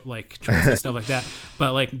lots of choice and stuff like that.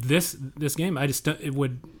 But like this game, I just it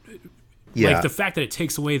would, like the fact that it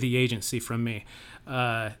takes away the agency from me,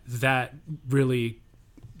 that really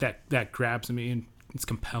that grabs me and it's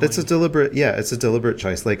compelling. That's a deliberate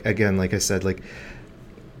choice. Like again, like I said, like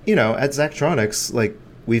at Zachtronics, like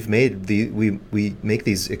we make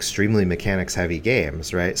these extremely mechanics heavy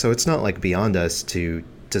games, right? So it's not like beyond us to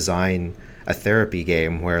design a therapy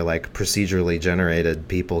game where like procedurally generated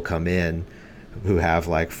people come in who have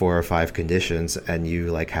like 4 or 5 conditions, and you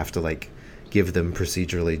like have to like give them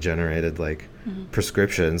procedurally generated like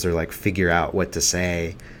prescriptions or like figure out what to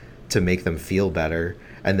say to make them feel better.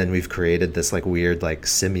 And then we've created this like weird like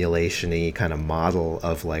simulation-y kind of model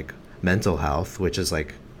of like mental health, which is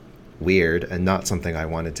like weird and not something I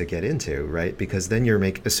wanted to get into, right? Because then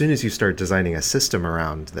as soon as you start designing a system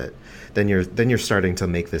around that, then you're starting to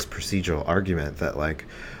make this procedural argument that like,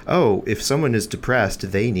 oh, if someone is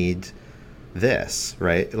depressed, they need this,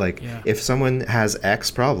 right? Like if someone has X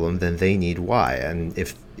problem, then they need Y, and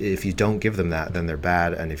if you don't give them that, then they're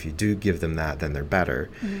bad, and if you do give them that, then they're better.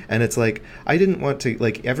 And it's like, I didn't want to,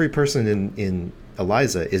 like, every person in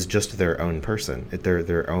Eliza is just their own person. They're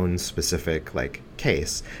their own specific like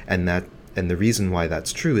case, and the reason why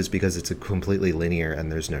that's true is because it's a completely linear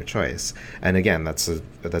and there's no choice. And again, that's a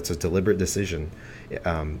deliberate decision.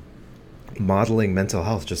 Modeling mental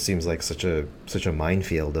health just seems like such a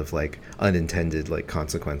minefield of like unintended like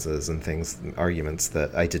consequences and arguments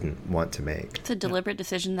that I didn't want to make. It's a deliberate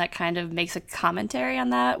decision that kind of makes a commentary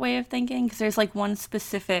on that way of thinking, because there's like one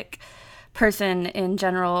specific person in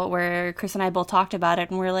general where Chris and I both talked about it,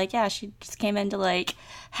 and we're like, yeah, she just came in to like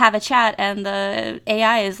have a chat, and the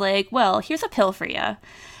AI is like, well, here's a pill for you,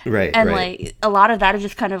 right? And like a lot of that is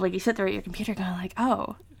just kind of like you sit there at your computer going like,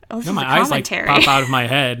 oh, this is my a eyes commentary. like pop out of my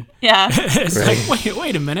head. Yeah. It's like,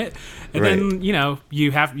 wait a minute, and then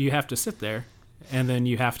you have to sit there, and then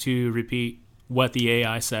you have to repeat what the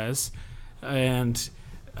AI says, and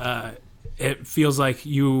it feels like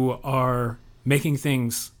you are making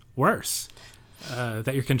things worse,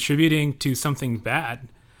 that you're contributing to something bad.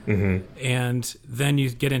 And then you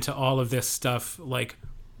get into all of this stuff like,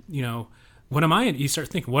 what am I, you start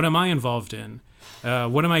thinking, what am I involved in?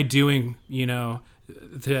 What am I doing,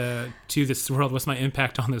 to this world? What's my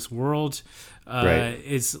impact on this world?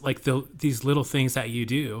 Is like these little things that you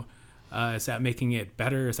do, is that making it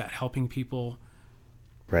better? Is that helping people?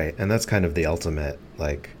 Right. And that's kind of the ultimate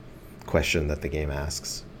like question that the game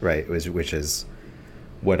asks, right? Which is,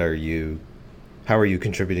 what are you how are you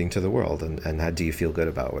contributing to the world, and how do you feel good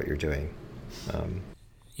about what you're doing?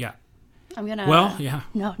 Yeah. I'm gonna. Well, yeah.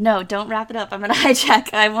 No, don't wrap it up. I'm gonna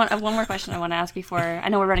hijack. I have one more question I want to ask before. I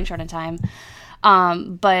know we're running short on time.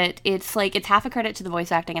 But it's like it's half a credit to the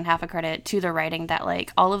voice acting and half a credit to the writing that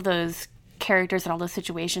like all of those characters and all those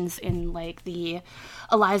situations in like the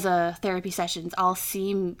Eliza therapy sessions all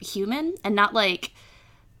seem human and not like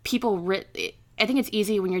people. I think it's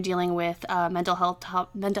easy when you're dealing with mental health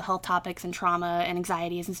topics and trauma and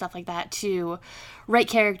anxieties and stuff like that to write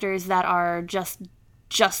characters that are just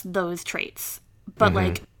those traits. But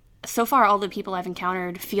like so far, all the people I've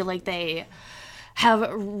encountered feel like they have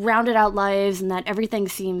rounded out lives and that everything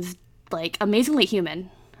seems like amazingly human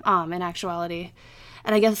in actuality.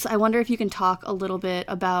 And I guess I wonder if you can talk a little bit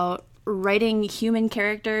about writing human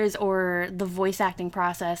characters or the voice acting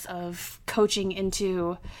process of coaching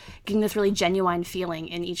into getting this really genuine feeling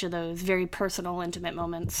in each of those very personal, intimate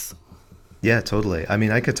moments. Yeah, totally. I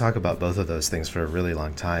mean, I could talk about both of those things for a really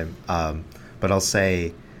long time. But I'll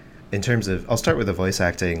say, in terms of, I'll start with the voice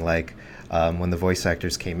acting. Like when the voice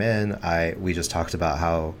actors came in, we just talked about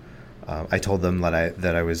how I told them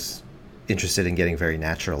that I was interested in getting very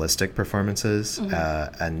naturalistic performances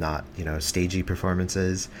and not stagey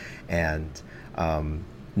performances, and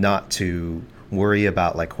not to worry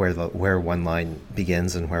about like where one line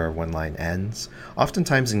begins and where one line ends.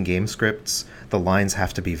 Oftentimes in game scripts, the lines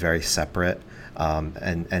have to be very separate.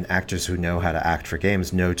 And actors who know how to act for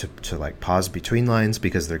games know to like pause between lines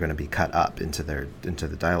because they're going to be cut up into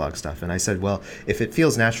the dialogue stuff. And I said, well, if it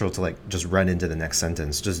feels natural to like just run into the next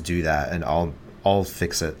sentence, just do that, and I'll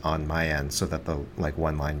fix it on my end so that the like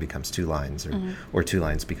one line becomes two lines or two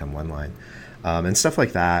lines become one line, and stuff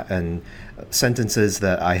like that. And sentences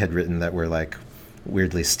that I had written that were like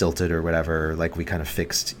weirdly stilted or whatever, like we kind of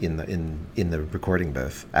fixed in the recording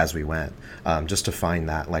booth as we went, just to find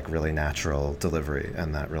that like really natural delivery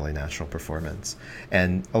and that really natural performance.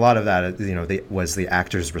 And a lot of that, was the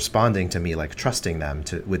actors responding to me, like trusting them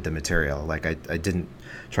with the material. Like I didn't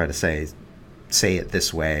try to say it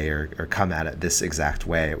this way or come at it this exact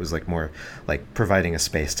way. It was like more like providing a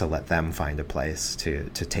space to let them find a place to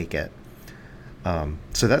take it.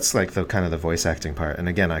 So that's like the kind of the voice acting part. And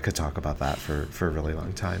again, I could talk about that for a really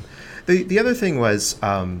long time. The other thing was,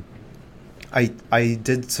 I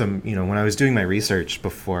did some, when I was doing my research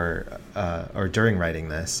before, or during writing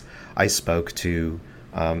this, I spoke to,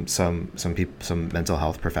 some people, some mental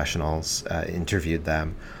health professionals, interviewed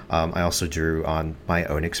them. I also drew on my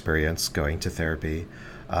own experience going to therapy,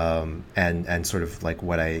 and sort of like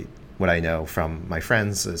what I know from my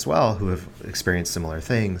friends as well who have experienced similar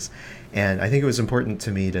things. And I think it was important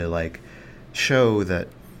to me to like show that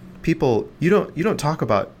people, you don't talk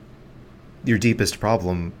about your deepest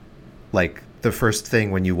problem like the first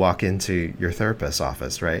thing when you walk into your therapist's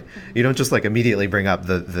office, right? You don't just like immediately bring up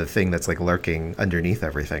the thing that's like lurking underneath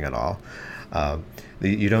everything at all.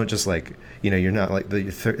 You don't just like, you're not like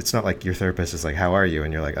it's not like your therapist is like, how are you?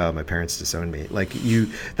 And you're like, oh, my parents disowned me. Like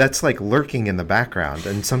that's like lurking in the background.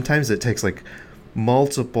 And sometimes it takes like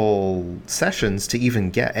multiple sessions to even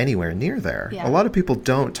get anywhere near there. Yeah. A lot of people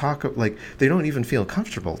don't talk, like they don't even feel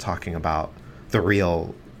comfortable talking about the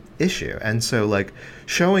real issue. And so like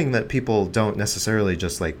showing that people don't necessarily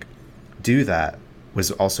just like do that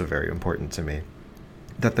was also very important to me.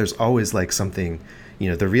 That there's always like something,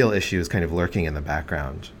 the real issue is kind of lurking in the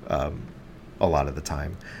background a lot of the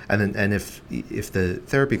time. And if the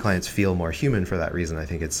therapy clients feel more human for that reason, I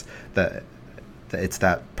think it's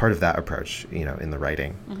that part of that approach, in the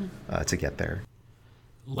writing to get there.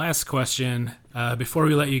 Last question before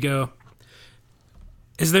we let you go.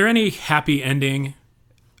 Is there any happy ending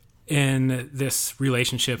in this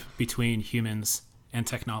relationship between humans and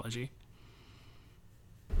technology?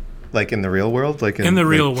 Like in the real world? Like in the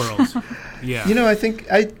real world. Yeah. I think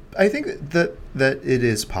that it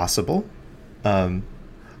is possible. I'm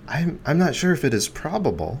not sure if it is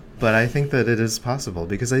probable, but I think that it is possible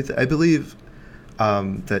because I believe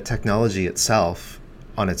that technology itself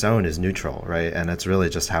on its own is neutral, right? And it's really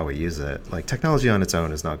just how we use it. Like technology on its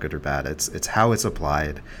own is not good or bad. It's how it's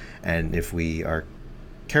applied. And if we are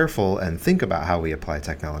careful and think about how we apply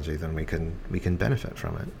technology, then we can benefit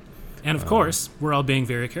from it. And of course, we're all being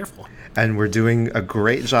very careful. And we're doing a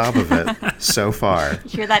great job of it so far. You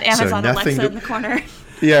hear that Amazon Alexa in the corner?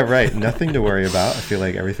 Yeah, right. Nothing to worry about. I feel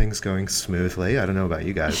like everything's going smoothly. I don't know about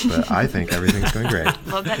you guys, but I think everything's going great.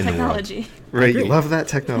 Love that technology. Right, you love that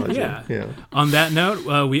technology. Yeah. On that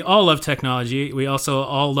note, we all love technology. We also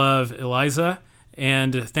all love Eliza.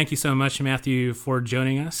 And thank you so much, Matthew, for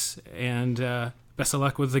joining us. And best of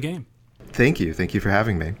luck with the game. Thank you. Thank you for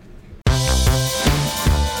having me.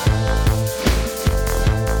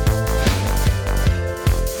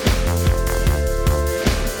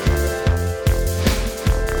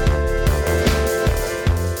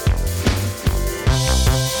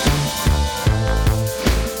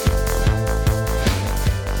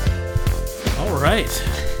 right.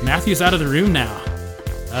 Matthew's out of the room now.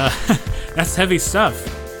 That's heavy stuff.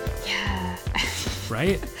 Yeah.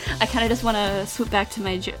 Right? I kind of just want to swoop back to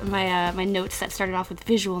my notes that started off with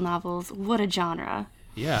visual novels. What a genre.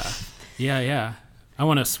 Yeah. I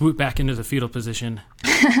want to swoop back into the fetal position.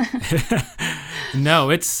 No,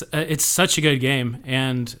 it's such a good game,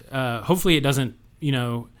 and hopefully it doesn't,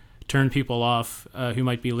 turn people off who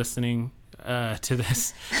might be listening to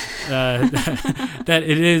this. That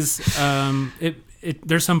it is,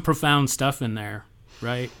 there's some profound stuff in there,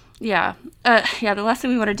 right? Yeah. The last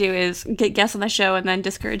thing we want to do is get guests on the show and then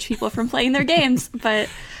discourage people from playing their games. But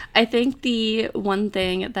I think the one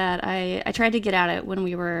thing that I tried to get at it when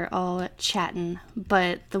we were all chatting,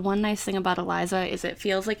 but the one nice thing about Eliza is it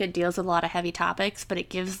feels like it deals with a lot of heavy topics, but it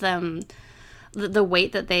gives them the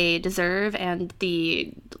weight that they deserve and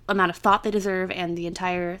the amount of thought they deserve, and the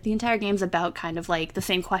entire game's about kind of like the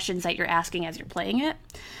same questions that you're asking as you're playing it.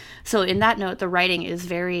 So in that note, the writing is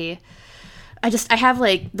very... I have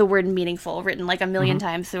like the word meaningful written like a million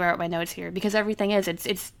times throughout my notes here, because everything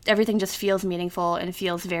just feels meaningful and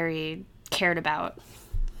feels very cared about.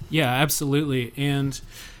 Yeah, absolutely. And,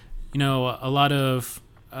 a lot of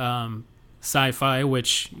sci-fi,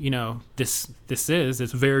 which, this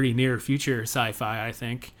is very near future sci-fi, I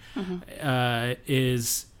think,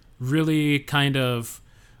 is really kind of,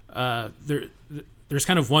 there's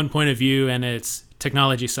kind of one point of view, and it's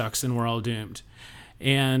technology sucks and we're all doomed.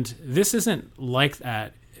 And this isn't like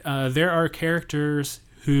that. There are characters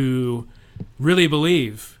who really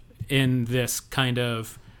believe in this kind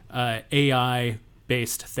of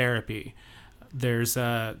AI-based therapy. There's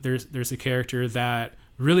a character that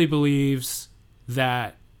really believes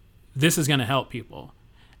that this is going to help people,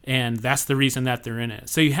 and that's the reason that they're in it.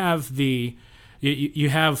 So you have you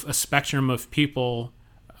have a spectrum of people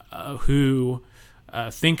who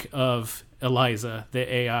think of Eliza,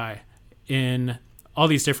 the AI, in all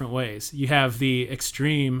these different ways. You have the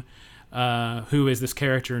extreme, who is this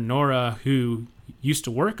character, Nora, who used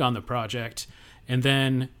to work on the project, and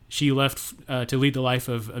then she left to lead the life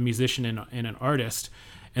of a musician and an artist,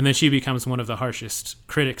 and then she becomes one of the harshest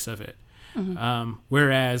critics of it.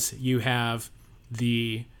 Whereas you have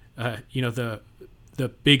the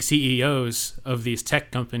big CEOs of these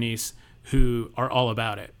tech companies who are all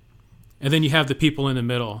about it. And then you have the people in the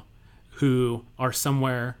middle who are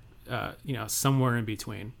somewhere in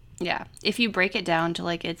between. Yeah. If you break it down to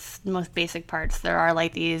like its most basic parts, there are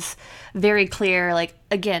like these very clear, like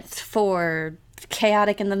against, for,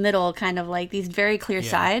 chaotic in the middle, kind of like these very clear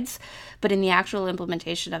sides. But in the actual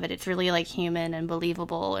implementation of it, it's really like human and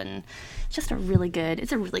believable, and just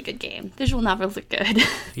it's a really good game. Visual novels are good.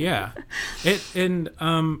 Yeah. It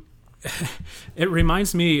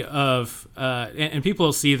reminds me of, and people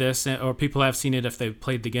will see this, or people have seen it if they've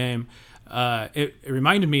played the game. It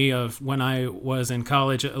reminded me of when I was in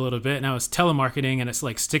college a little bit, and I was telemarketing, and it's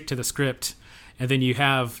like stick to the script, and then you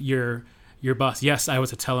have your boss. Yes, I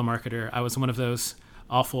was a telemarketer. I was one of those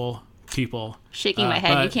awful people. Shaking my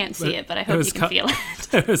head. You can't see it, but I hope you can feel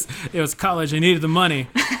it. It was college. I needed the money,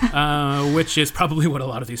 which is probably what a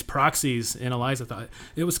lot of these proxies in Eliza thought.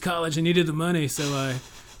 It was college. I needed the money, so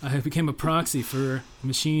I became a proxy for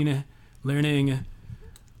machine learning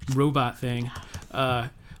robot thing.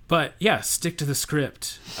 But yeah, stick to the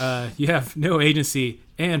script. You have no agency,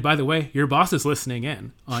 and by the way, your boss is listening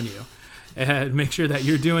in on you, and make sure that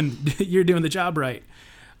you're doing the job right.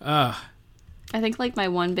 I think like my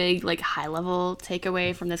one big like high level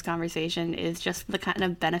takeaway from this conversation is just the kind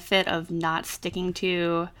of benefit of not sticking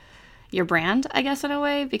to your brand, I guess, in a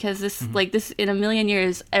way, because this in a million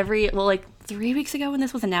years, 3 weeks ago when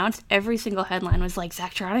this was announced, every single headline was like,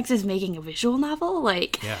 Zachtronics is making a visual novel.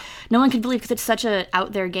 No one could believe, because it's such a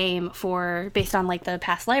out there game based on like the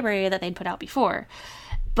past library that they'd put out before.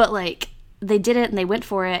 But like they did it and they went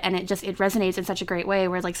for it, and it resonates in such a great way,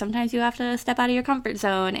 where like sometimes you have to step out of your comfort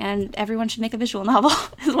zone, and everyone should make a visual novel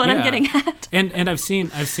is what I'm getting at. And I've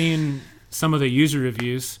seen some of the user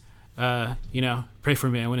reviews. Pray for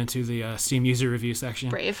me. I went into the Steam user review section.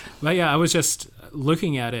 Brave. But yeah, I was just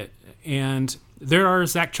looking at it, and there are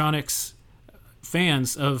Zachtronics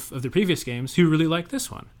fans of the previous games who really like this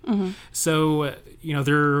one. So,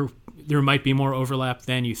 there might be more overlap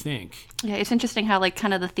than you think. Yeah, it's interesting how like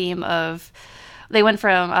kind of the theme of they went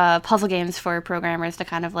from puzzle games for programmers to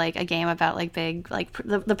kind of like a game about like big like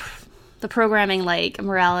the programming like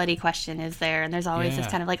morality question is there, and there's always this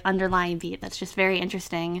kind of like underlying beat that's just very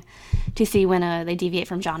interesting to see when they deviate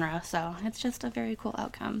from genre. So it's just a very cool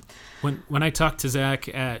outcome. When I talked to Zach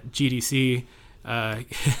at GDC,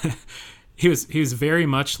 he was very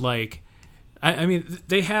much like, I mean,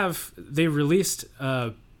 they released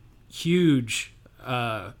a huge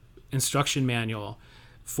instruction manual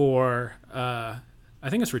for I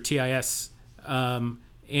think it's for TIS,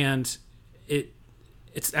 and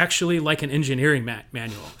it's actually like an engineering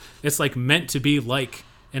manual. It's like meant to be like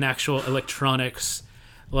an actual electronics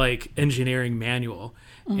like engineering manual.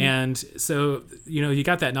 And so, you know, you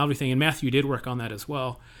got that novelty thing, and Matthew did work on that as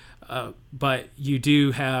well. But you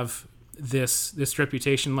do have this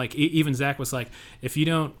reputation. Like even Zach was like, if you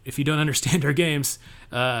don't understand our games,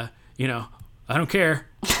 you know, I don't care.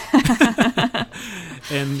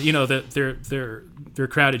 And you know that their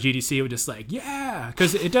crowd at GDC would just like, yeah,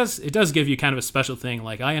 because it does give you kind of a special thing.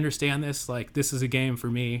 Like, I understand this. Like, this is a game for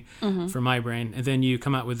me, for my brain. And then you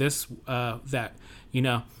come out with this that, you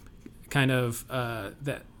know, kind of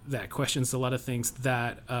that questions a lot of things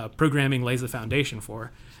that programming lays the foundation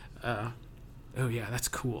for. Oh yeah, that's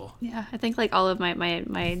cool. Yeah, I think like all of my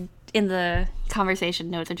in the conversation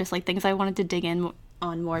notes are just like things I wanted to dig in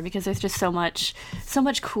on more, because there's just so much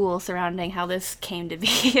cool surrounding how this came to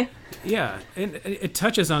be. Yeah, and it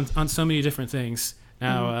touches on so many different things.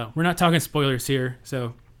 Now, we're not talking spoilers here,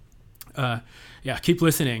 so yeah, keep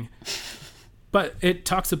listening. But it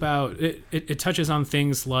talks about, it touches on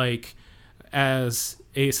things like, as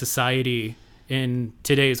a society in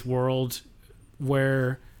today's world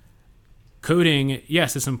where coding,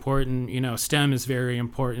 yes, it's important, you know, STEM is very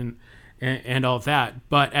important and all that,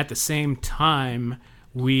 but at the same time,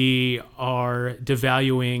 we are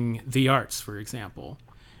devaluing the arts, for example.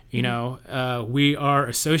 You know, we are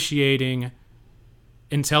associating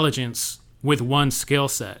intelligence with one skill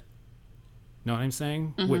set. Know what I'm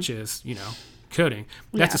saying? Which is, you know, coding.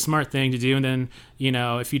 That's a smart thing to do. And then, you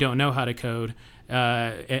know, if you don't know how to code,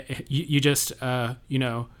 you just, you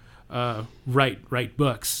know, write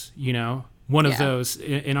books, you know. One of those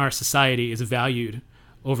in our society is valued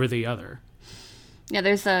over the other. Yeah,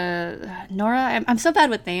 there's a Nora. I'm so bad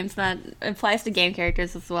with names. That applies to game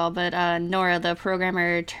characters as well. But Nora, the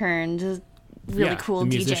programmer turned really cool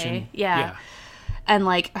DJ. Yeah. And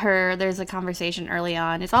like there's a conversation early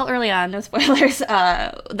on. It's all early on, no spoilers.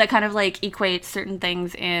 That kind of like equates certain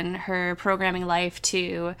things in her programming life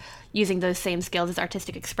to using those same skills as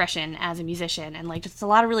artistic expression as a musician, and like just a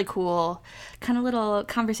lot of really cool kind of little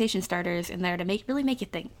conversation starters in there to really make you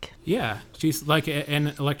think. Yeah, she's like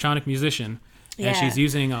an electronic musician. And she's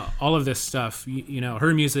using all of this stuff. You know,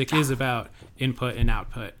 her music is about input and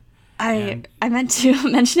output. I meant to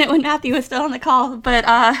mention it when Matthew was still on the call, but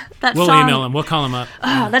we'll email him. We'll call him up.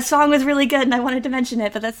 That song was really good, and I wanted to mention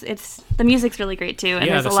it. But the music's really great too, and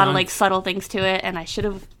there's a lot of like subtle things to it. And I should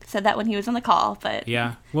have said that when he was on the call, but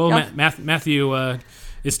yeah. Well, Matthew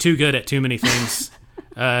is too good at too many things.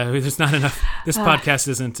 There's not enough. This podcast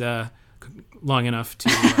isn't long enough to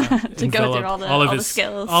go through all of his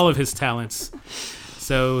skills, all of his talents.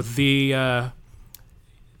 So the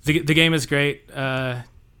game is great.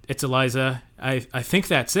 It's Eliza. I think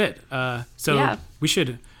that's it. So we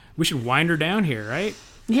should wind her down here, right?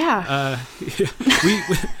 Yeah.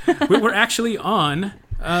 We're actually on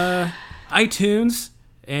iTunes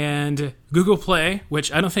and Google Play,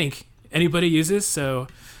 which I don't think anybody uses. So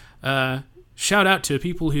shout out to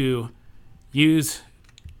people who use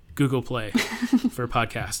Google Play for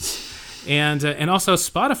podcasts, and also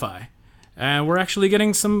Spotify. And we're actually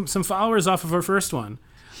getting some followers off of our first one,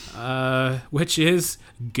 which is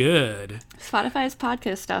good. Spotify's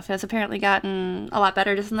podcast stuff has apparently gotten a lot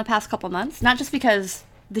better just in the past couple months. Not just because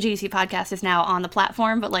the GDC podcast is now on the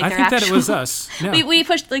platform, but like I think that it was us. No. we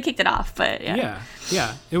kicked it off, but yeah,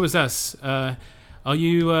 it was us. All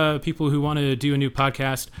you people who want to do a new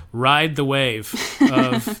podcast, ride the wave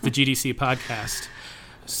of the GDC podcast.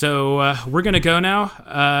 So we're going to go now.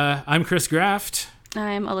 I'm Chris Graft.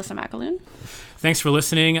 I'm Alyssa McAloon. Thanks for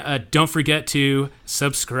listening. Don't forget to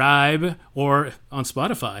subscribe, or on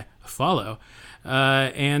Spotify, follow.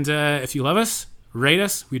 And if you love us, rate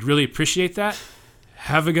us. We'd really appreciate that.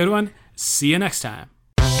 Have a good one. See you next time.